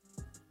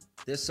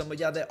 There's some of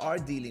y'all that are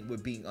dealing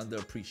with being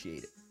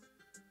underappreciated.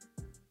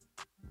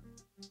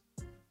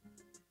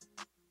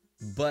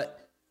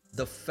 But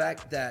the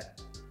fact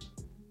that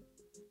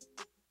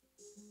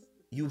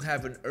you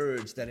have an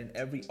urge that in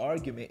every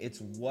argument,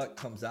 it's what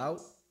comes out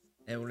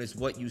and when it's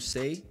what you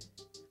say,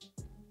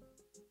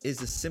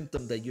 is a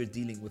symptom that you're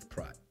dealing with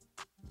pride.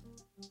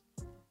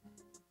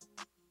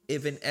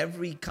 If in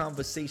every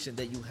conversation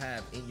that you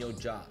have in your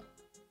job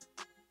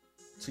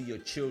to your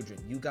children,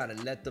 you got to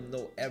let them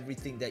know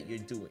everything that you're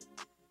doing,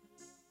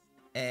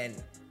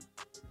 and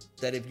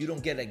that if you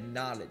don't get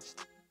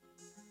acknowledged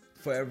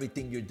for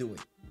everything you're doing,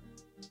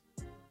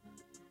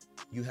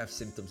 you have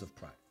symptoms of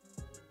pride.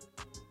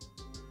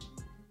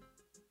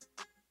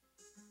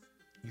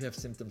 You have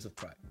symptoms of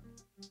pride.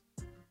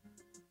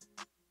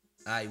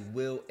 I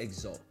will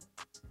exalt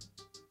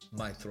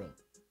my throne.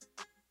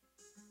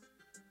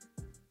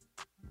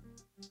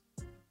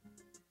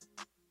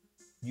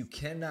 You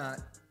cannot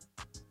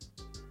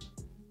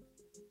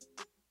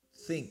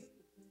think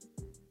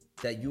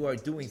that you are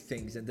doing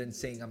things and then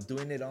saying, I'm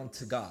doing it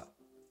unto God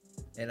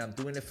and I'm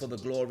doing it for the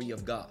glory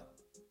of God,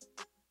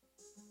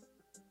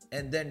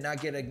 and then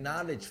not get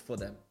acknowledged for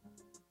them.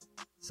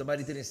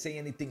 Somebody didn't say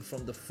anything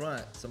from the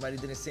front. Somebody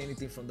didn't say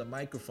anything from the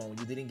microphone.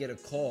 You didn't get a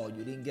call.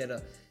 You didn't get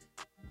a...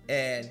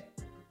 And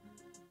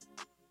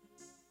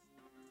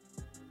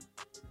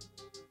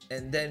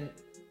then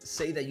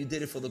say that you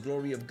did it for the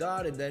glory of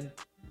God, and then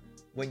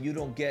when you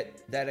don't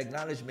get that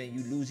acknowledgement,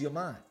 you lose your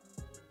mind.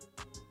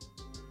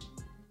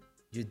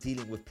 You're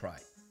dealing with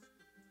pride.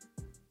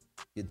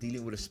 You're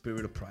dealing with a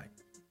spirit of pride.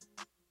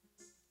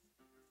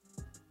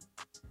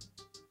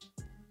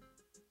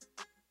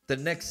 The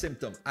next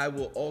symptom, I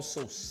will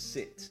also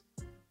sit.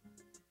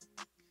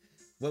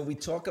 When we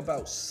talk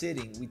about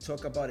sitting, we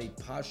talk about a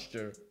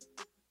posture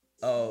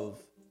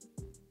of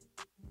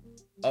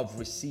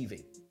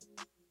receiving,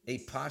 a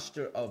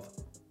posture of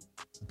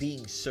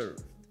being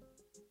served.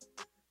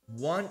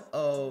 One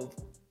of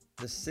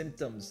the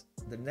symptoms,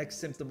 the next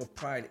symptom of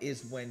pride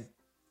is when,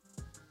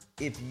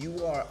 if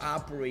you are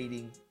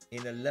operating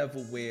in a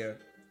level where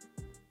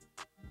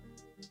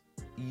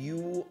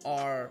you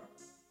are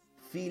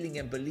feeling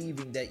and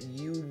believing that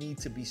you need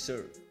to be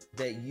served,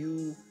 that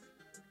you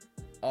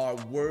are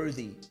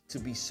worthy to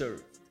be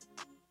served,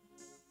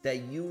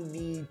 that you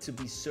need to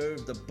be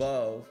served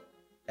above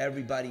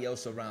everybody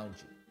else around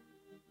you.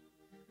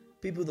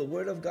 People, the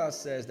Word of God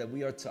says that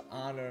we are to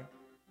honor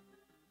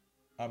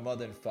our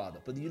mother and father.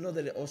 But do you know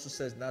that it also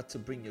says not to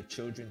bring your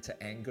children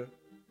to anger?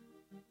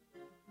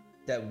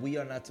 That we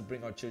are not to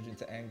bring our children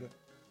to anger?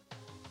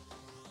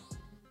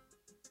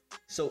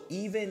 So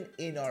even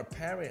in our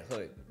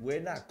parenthood,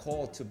 we're not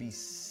called to be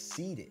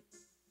seated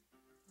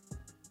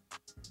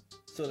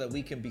so that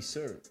we can be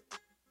served.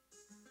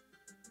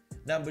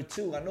 Number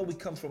two, I know we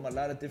come from a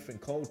lot of different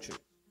cultures,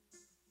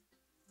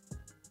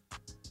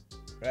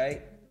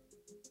 right?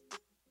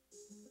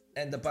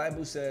 And the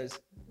Bible says,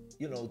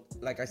 you know,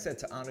 like I said,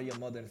 to honor your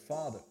mother and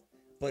father.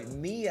 But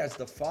me as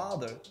the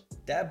father,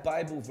 that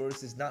Bible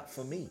verse is not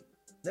for me.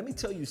 Let me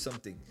tell you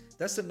something.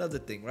 That's another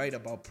thing, right,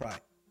 about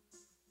pride.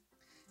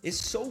 It's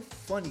so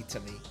funny to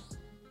me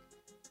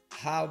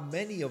how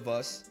many of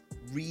us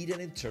read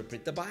and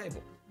interpret the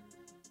Bible.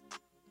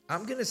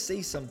 I'm going to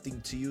say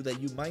something to you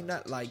that you might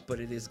not like, but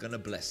it is going to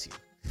bless you.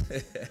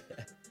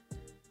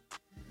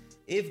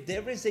 If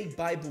there is a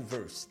Bible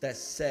verse that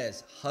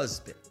says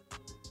husband,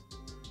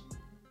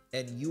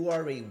 and you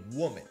are a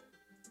woman,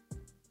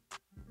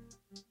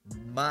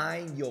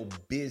 mind your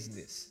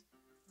business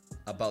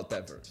about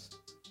that verse.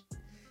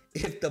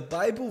 If the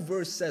Bible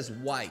verse says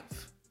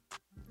wife,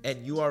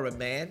 and you are a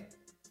man,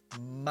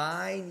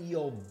 mind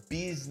your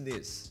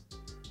business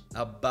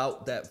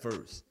about that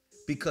verse.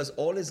 Because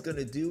all it's going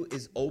to do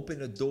is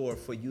open a door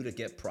for you to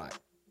get pride.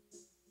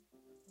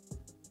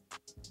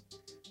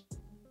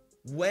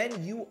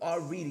 When you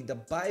are reading, the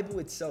Bible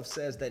itself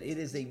says that it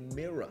is a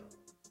mirror,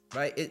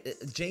 right?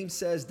 James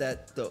says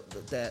that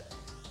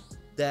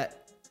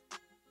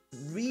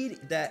reading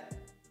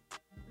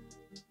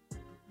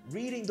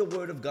the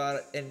Word of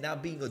God and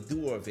not being a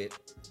doer of it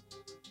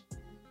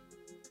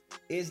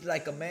is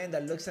like a man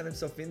that looks at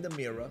himself in the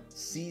mirror,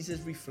 sees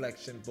his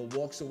reflection, but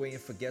walks away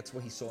and forgets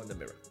what he saw in the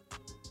mirror.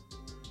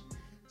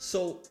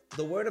 So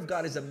the Word of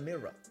God is a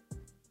mirror.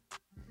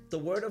 The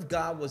Word of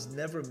God was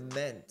never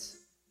meant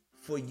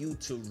for you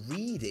to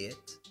read it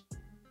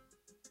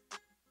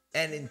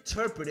and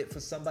interpret it for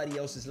somebody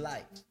else's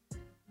life.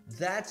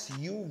 That's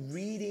you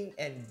reading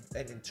and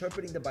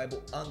interpreting the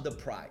Bible under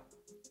pride.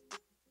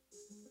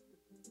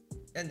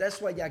 And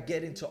that's why y'all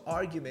get into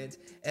arguments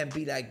and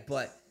be like,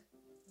 but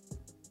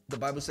the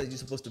Bible says you're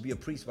supposed to be a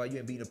priest. Why you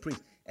ain't being a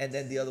priest? And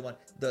then the other one,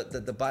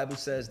 the Bible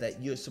says that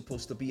you're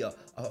supposed to be a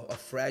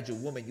fragile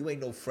woman. You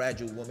ain't no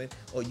fragile woman.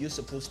 Or you're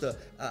supposed to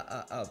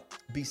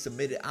be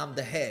submitted. I'm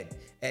the head.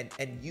 And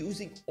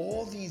using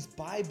all these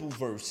Bible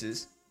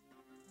verses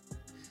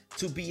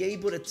to be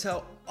able to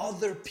tell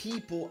other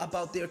people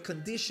about their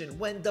condition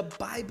when the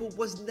Bible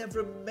was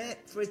never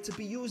meant for it to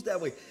be used that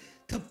way.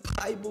 The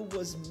Bible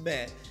was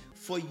meant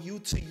for you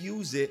to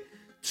use it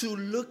to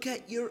look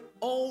at your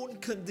own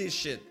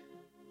condition.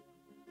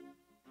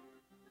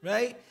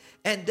 Right?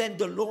 And then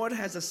the Lord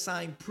has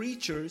assigned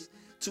preachers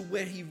to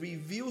where he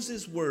reveals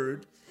his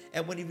word.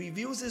 And when he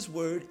reveals his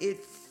word, it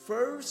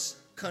first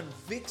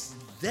convicts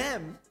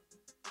them.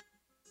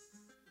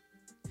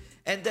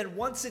 And then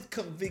once it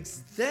convicts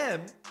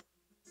them,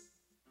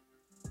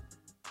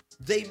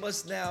 they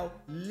must now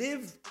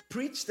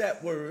preach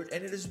that word.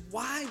 And it is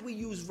why we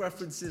use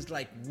references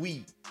like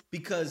we,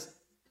 because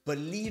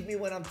believe me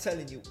when I'm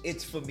telling you,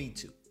 it's for me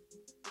too.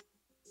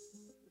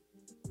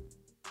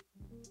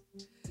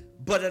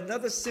 But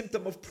another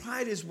symptom of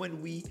pride is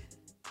when we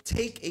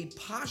take a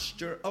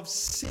posture of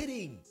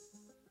sitting.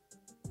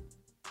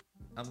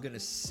 I'm going to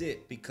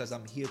sit because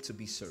I'm here to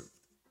be served.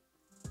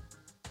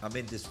 I'm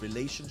in this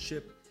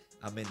relationship.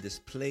 I'm in this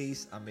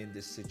place. I'm in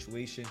this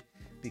situation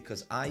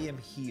because I am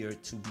here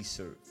to be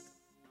served.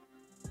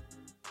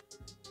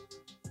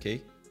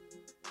 Okay?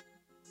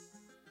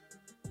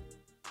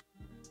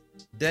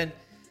 Then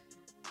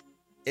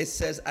it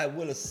says, I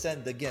will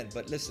ascend again.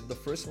 But listen, the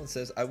first one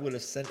says, I will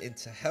ascend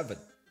into heaven.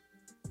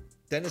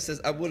 Then it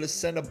says, I will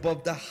ascend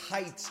above the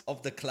heights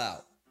of the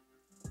cloud.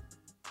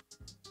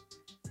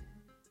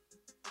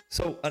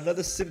 So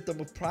another symptom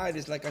of pride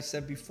is, like I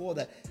said before,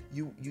 that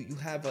you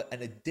have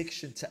an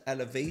addiction to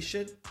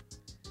elevation.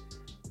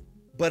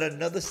 But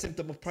another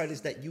symptom of pride is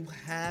that you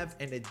have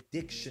an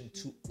addiction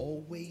to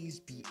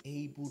always be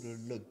able to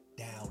look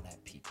down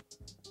at people.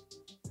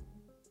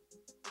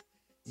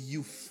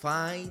 You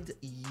find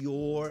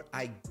your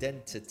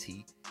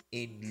identity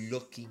in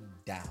looking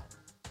down.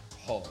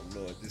 Oh,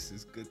 Lord, this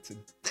is good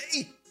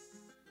today.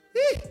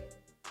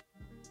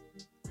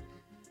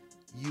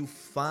 You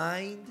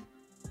find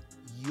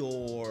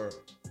your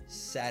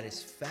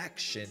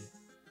satisfaction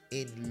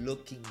in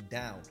looking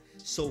down.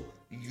 So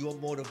your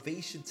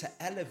motivation to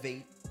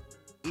elevate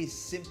is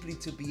simply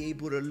to be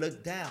able to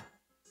look down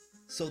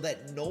so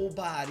that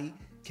nobody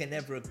can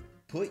ever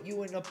put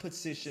you in a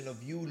position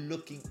of you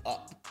looking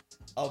up,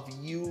 of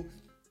you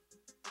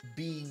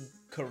being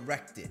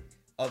corrected,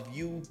 of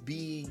you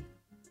being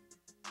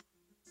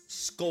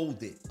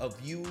scolded, of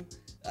you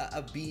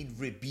being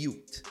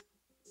rebuked.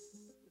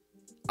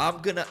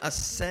 I'm going to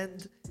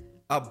ascend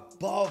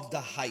above the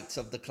heights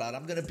of the cloud.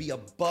 I'm going to be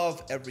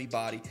above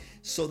everybody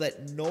so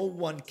that no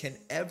one can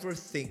ever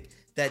think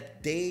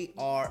that they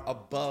are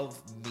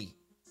above me,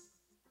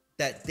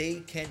 that they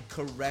can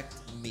correct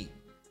me,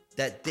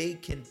 that they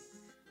can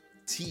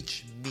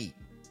teach me,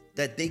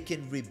 that they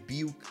can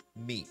rebuke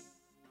me.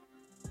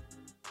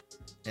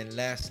 And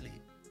lastly,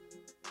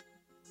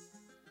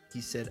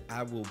 he said,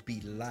 I will be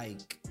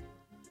like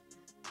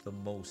the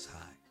Most High.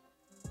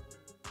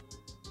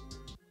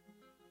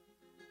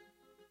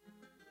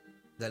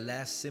 The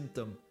last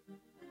symptom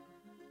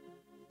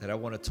that I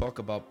want to talk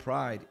about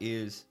pride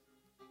is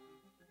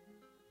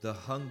the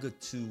hunger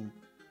to,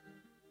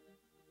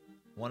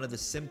 one of the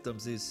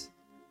symptoms is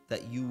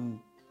that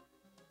you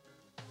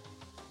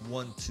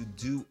want to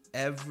do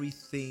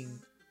everything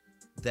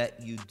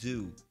that you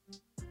do.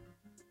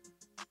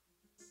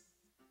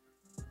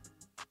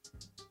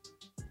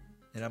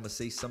 And I'm going to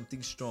say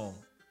something strong.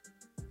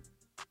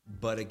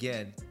 But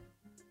again,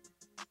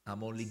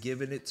 I'm only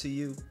giving it to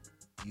you.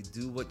 You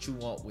do what you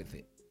want with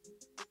it.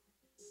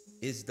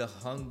 It's the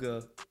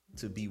hunger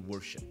to be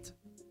worshiped.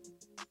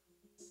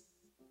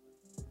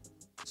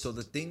 So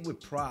the thing with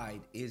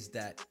pride is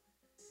that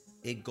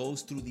it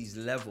goes through these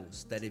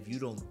levels that if you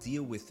don't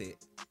deal with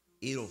it,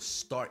 it'll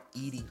start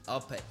eating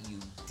up at you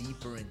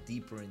deeper and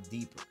deeper and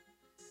deeper.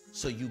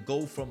 So you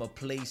go from a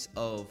place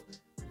of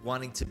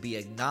wanting to be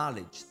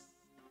acknowledged.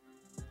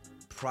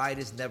 Pride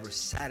is never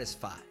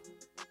satisfied.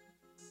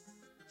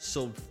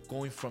 So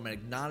going from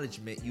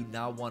acknowledgement, you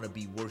now want to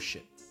be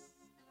worshipped.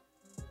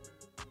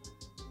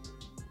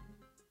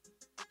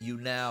 You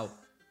now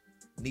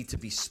need to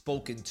be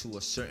spoken to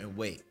a certain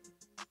way.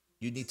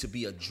 You need to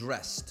be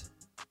addressed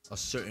a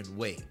certain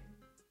way.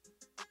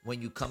 When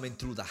you come in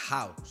through the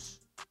house,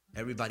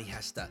 everybody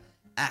has to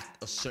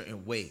act a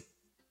certain way.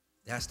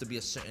 There has to be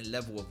a certain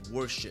level of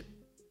worship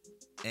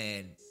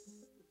and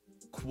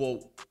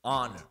quote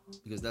honor,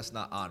 because that's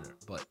not honor,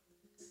 but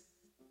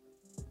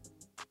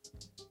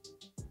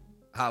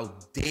how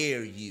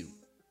dare you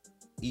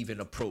even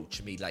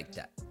approach me like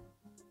that?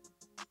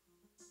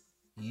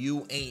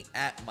 You ain't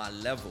at my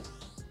level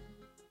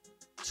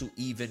to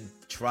even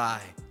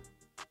try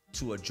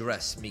to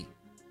address me.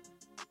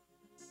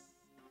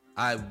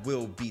 I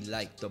will be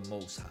like the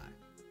Most High.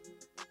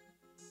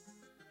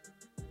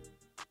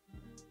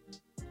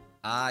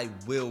 I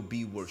will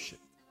be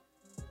worshiped.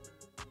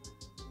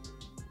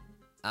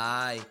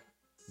 I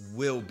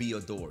will be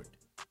adored.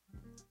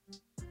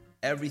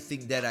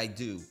 Everything that I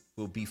do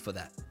will be for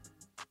that.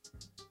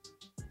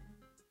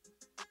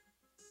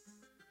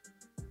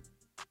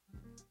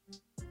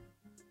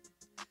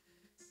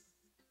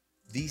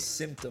 These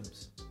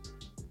symptoms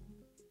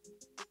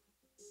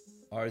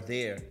are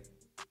there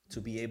to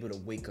be able to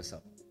wake us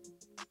up,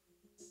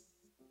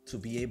 to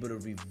be able to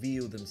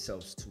reveal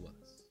themselves to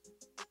us.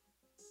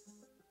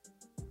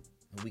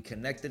 And we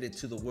connected it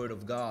to the Word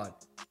of God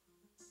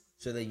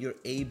so that you're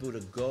able to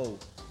go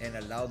and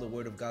allow the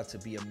Word of God to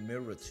be a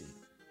mirror to you.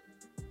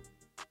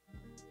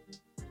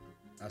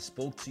 I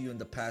spoke to you in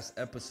the past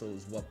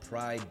episodes what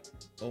pride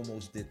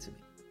almost did to me.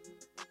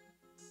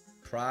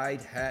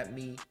 Pride had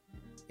me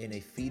in a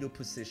fetal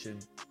position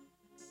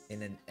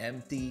in an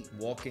empty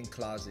walk-in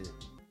closet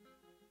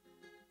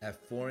at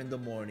 4 in the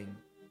morning,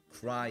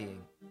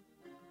 crying,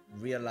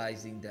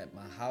 realizing that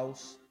my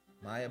house,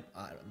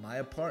 my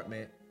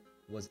apartment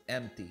was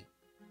empty,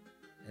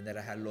 and that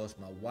I had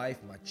lost my wife,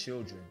 my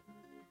children,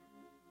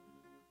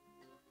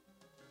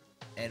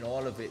 and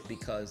all of it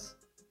because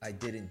I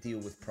didn't deal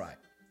with pride.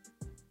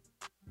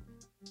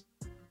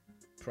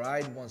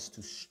 Pride wants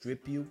to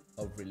strip you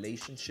of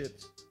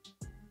relationships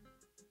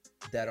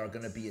that are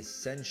going to be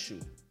essential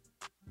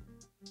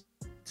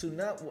to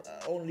not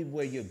only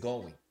where you're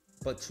going,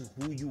 but to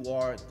who you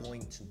are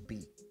going to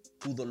be,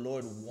 who the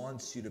Lord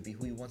wants you to be,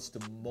 who He wants to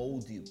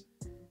mold you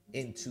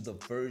into the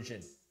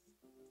version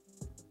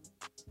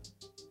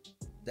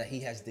that He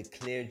has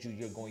declared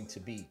you're going to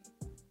be,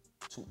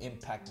 to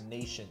impact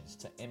nations,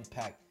 to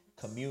impact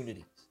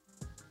communities.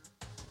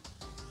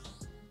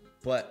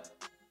 But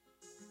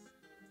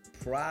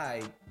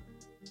pride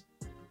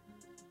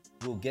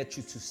will get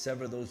you to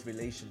sever those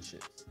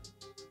relationships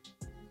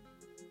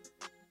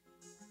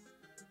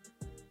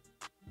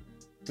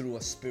through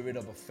a spirit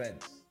of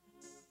offense,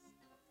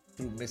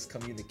 through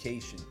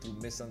miscommunication, through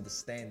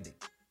misunderstanding.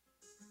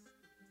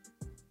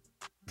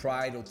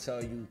 Pride will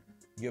tell you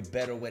you're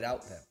better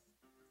without them.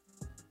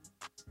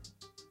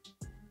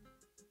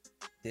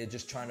 They're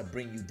just trying to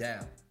bring you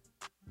down.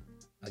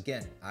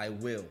 Again, I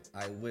will.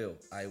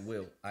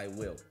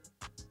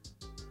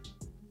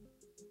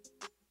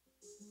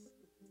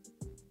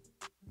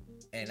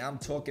 And I'm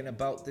talking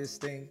about this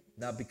thing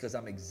not because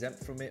I'm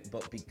exempt from it,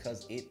 but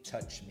because it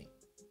touched me.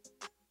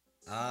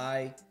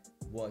 I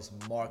was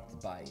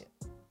marked by it.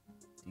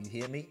 Do you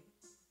hear me?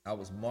 I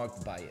was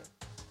marked by it.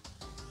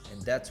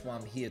 And that's why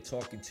I'm here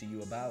talking to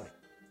you about it.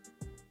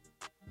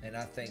 And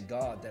I thank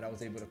God that I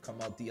was able to come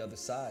out the other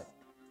side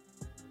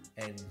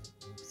and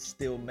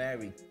still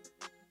married.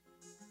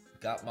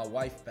 Got my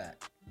wife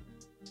back.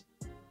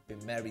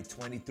 Been married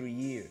 23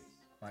 years.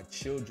 My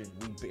children,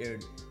 we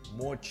bared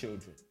more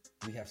children.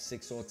 We have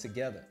 6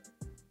 altogether.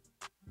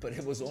 But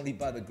it was only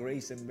by the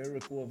grace and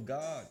miracle of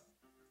God.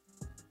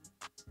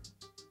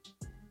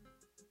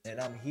 And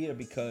I'm here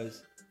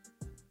because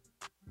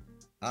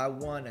I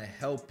want to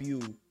help you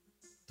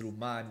through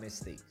my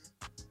mistakes.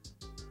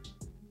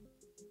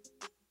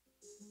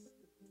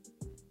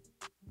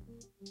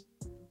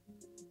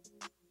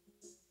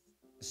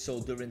 So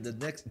during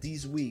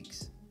these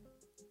weeks,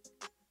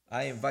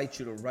 I invite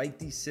you to write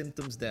these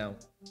symptoms down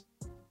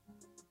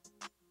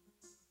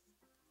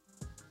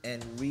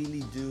and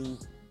really do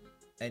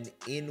an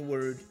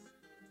inward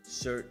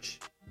search.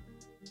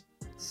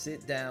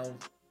 Sit down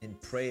in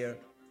prayer,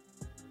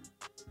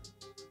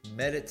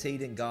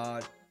 meditate in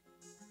God,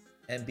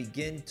 and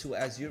begin to,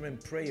 as you're in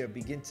prayer,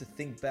 begin to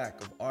think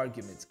back of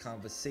arguments,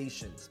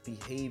 conversations,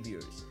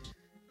 behaviors,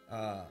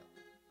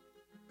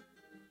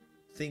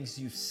 things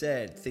you've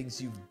said,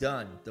 things you've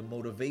done, the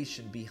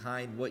motivation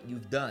behind what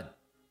you've done.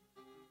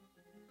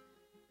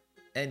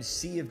 And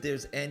see if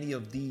there's any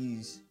of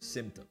these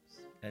symptoms.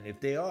 And if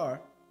they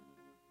are,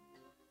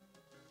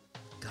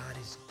 God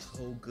is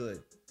so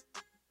good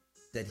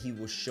that He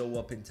will show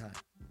up in time.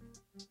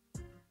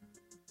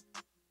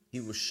 He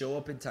will show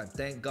up in time.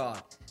 Thank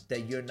God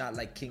that you're not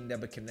like King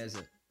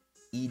Nebuchadnezzar,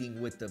 eating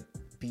with the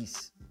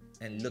beasts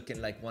and looking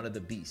like one of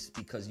the beasts,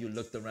 because you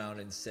looked around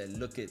and said,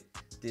 look at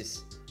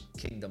this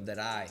kingdom that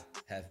I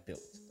have built.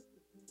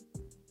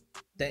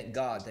 Thank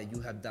God that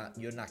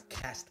you're not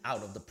cast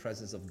out of the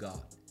presence of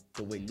God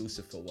the way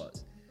Lucifer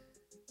was.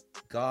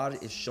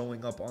 God is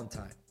showing up on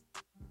time.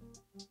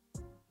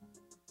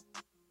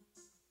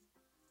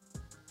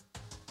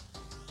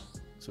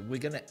 So we're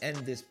going to end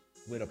this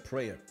with a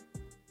prayer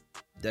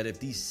that if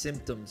these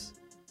symptoms,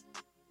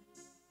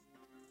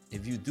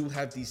 if you do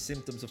have these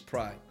symptoms of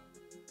pride,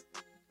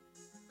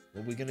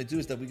 what we're going to do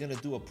is that we're going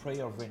to do a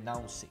prayer of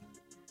renouncing.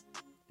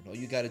 And all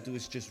you got to do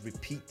is just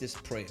repeat this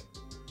prayer.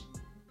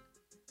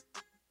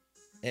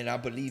 And I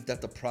believe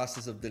that the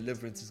process of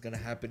deliverance is going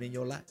to happen in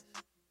your life.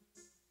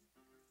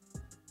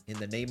 In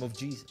the name of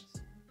Jesus.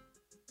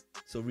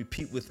 So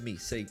repeat with me.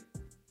 Say,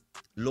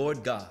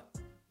 Lord God,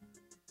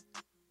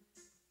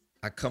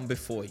 I come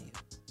before you,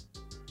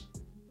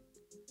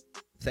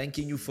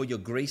 thanking you for your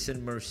grace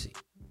and mercy,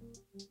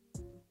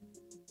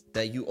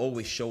 that you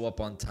always show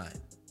up on time.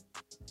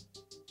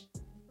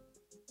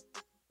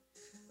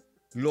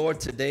 Lord,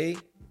 today,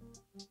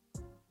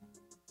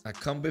 I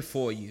come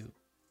before you,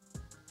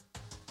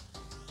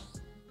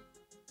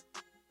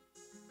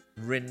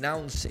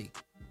 renouncing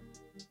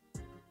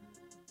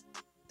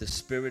the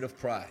spirit of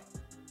pride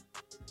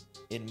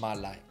in my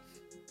life.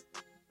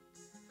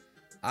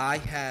 I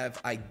have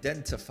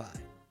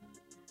identified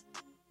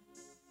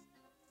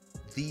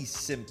these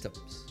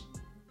symptoms.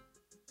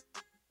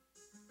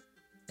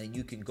 And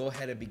you can go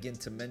ahead and begin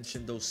to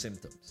mention those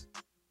symptoms,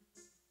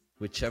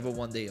 whichever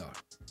one they are.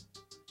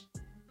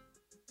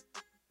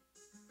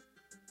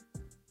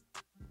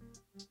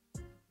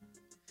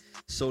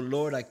 So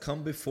Lord, I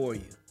come before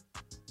you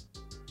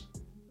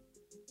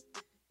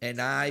and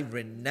I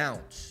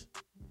renounce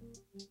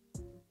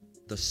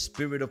the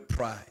spirit of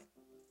pride.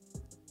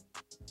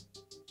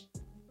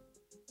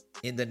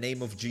 in the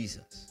name of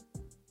Jesus.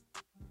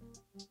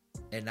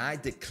 And I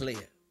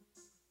declare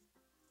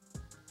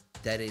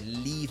that it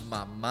leave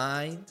my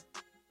mind,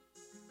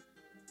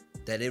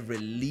 that it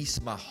release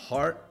my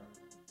heart,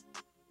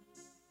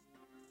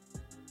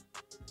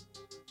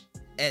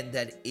 and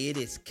that it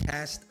is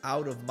cast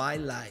out of my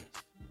life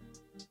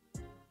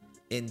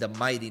in the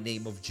mighty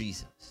name of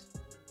Jesus.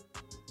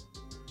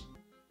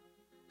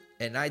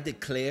 And I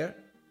declare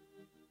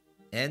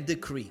and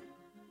decree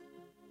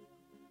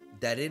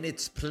that in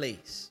its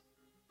place,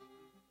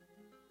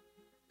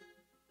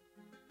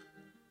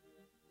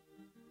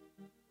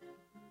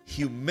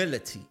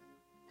 humility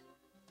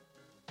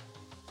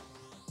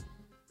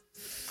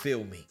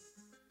fill me.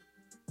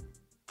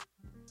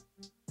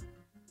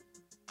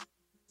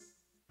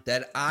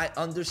 That I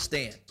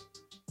understand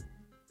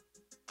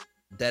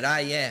that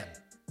I am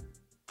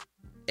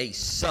a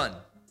son,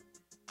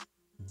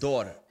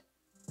 daughter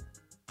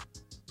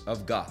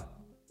of God.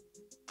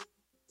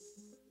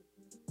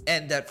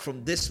 And that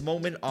from this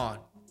moment on,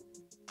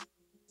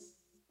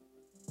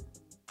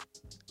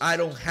 I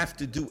don't have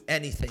to do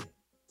anything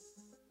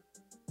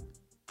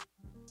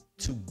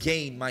to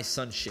gain my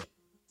sonship.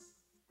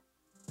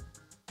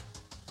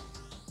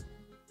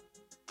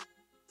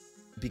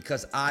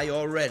 Because I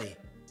already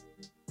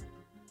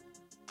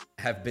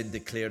have been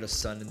declared a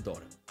son and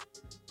daughter.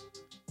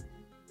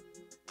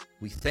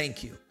 We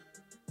thank you.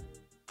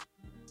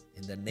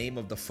 In the name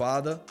of the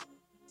Father,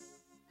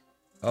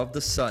 of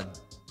the Son,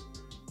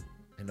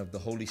 and of the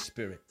Holy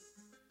Spirit.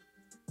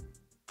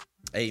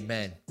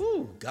 Amen.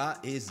 Ooh, God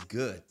is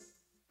good.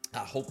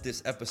 I hope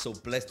this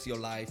episode blessed your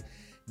life.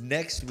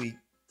 Next week,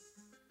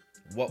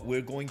 what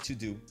we're going to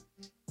do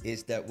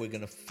is that we're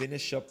going to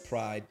finish up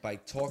Pride by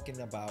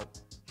talking about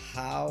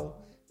how,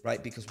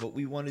 right? Because what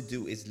we want to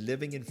do is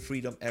living in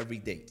freedom every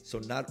day. So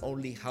not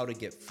only how to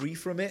get free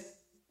from it,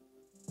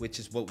 which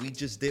is what we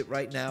just did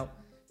right now.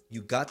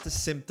 You got the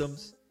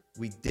symptoms.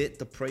 We did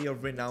the prayer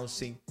of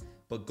renouncing,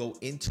 but go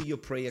into your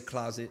prayer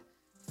closet.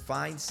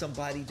 Find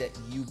somebody that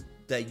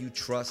you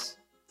trust.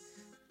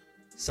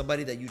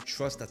 Somebody that you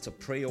trust that's a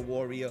prayer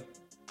warrior.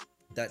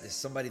 That is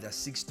somebody that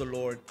seeks the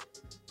Lord.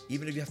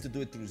 Even if you have to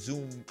do it through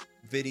Zoom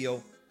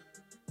video.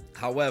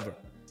 However,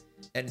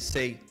 and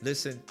say,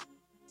 listen,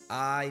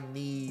 I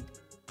need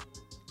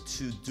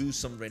to do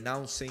some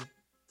renouncing.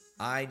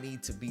 I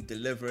need to be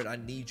delivered. I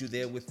need you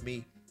there with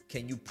me.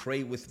 Can you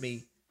pray with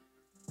me?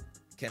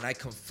 Can I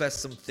confess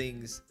some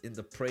things in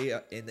the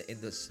prayer, in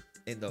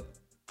the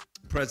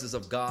presence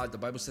of God? The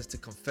Bible says to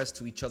confess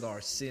to each other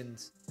our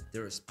sins.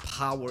 There is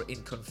power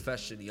in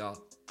confession, y'all.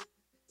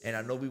 And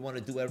I know we want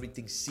to do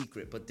everything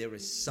secret, but there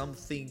is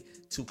something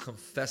to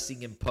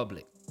confessing in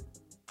public.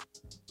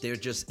 There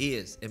just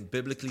is. And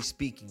biblically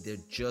speaking, there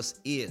just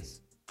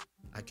is.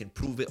 I can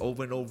prove it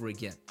over and over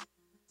again.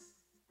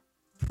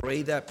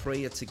 Pray that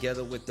prayer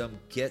together with them.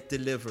 Get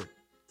delivered.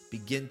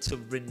 Begin to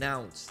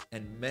renounce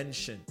and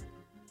mention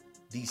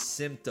these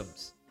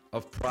symptoms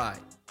of pride.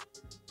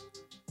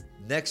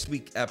 Next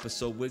week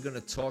episode, we're going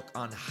to talk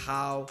on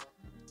how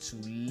to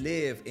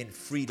live in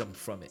freedom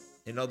from it.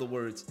 In other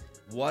words,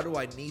 what do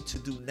I need to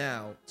do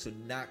now to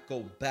not go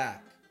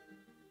back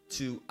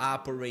to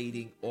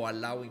operating or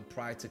allowing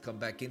pride to come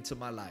back into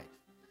my life?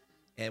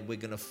 And we're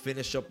going to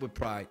finish up with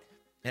pride.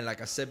 And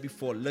like I said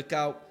before, look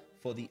out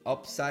for the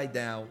upside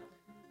down,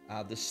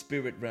 the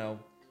spirit realm,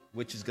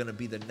 which is going to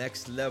be the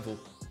next level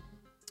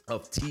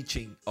of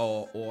teaching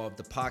or of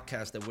the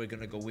podcast that we're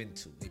going to go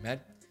into. Amen.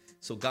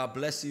 So God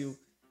bless you.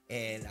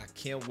 And I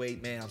can't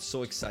wait, man. I'm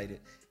so excited.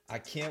 I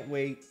can't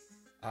wait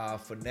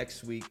for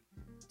next week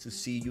to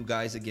see you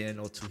guys again,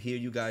 or to hear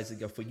you guys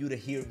again, for you to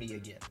hear me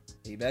again.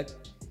 Amen.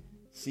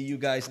 See you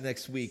guys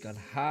next week on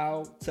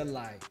how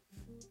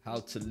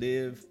to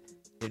live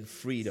in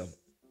freedom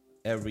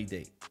every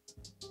day.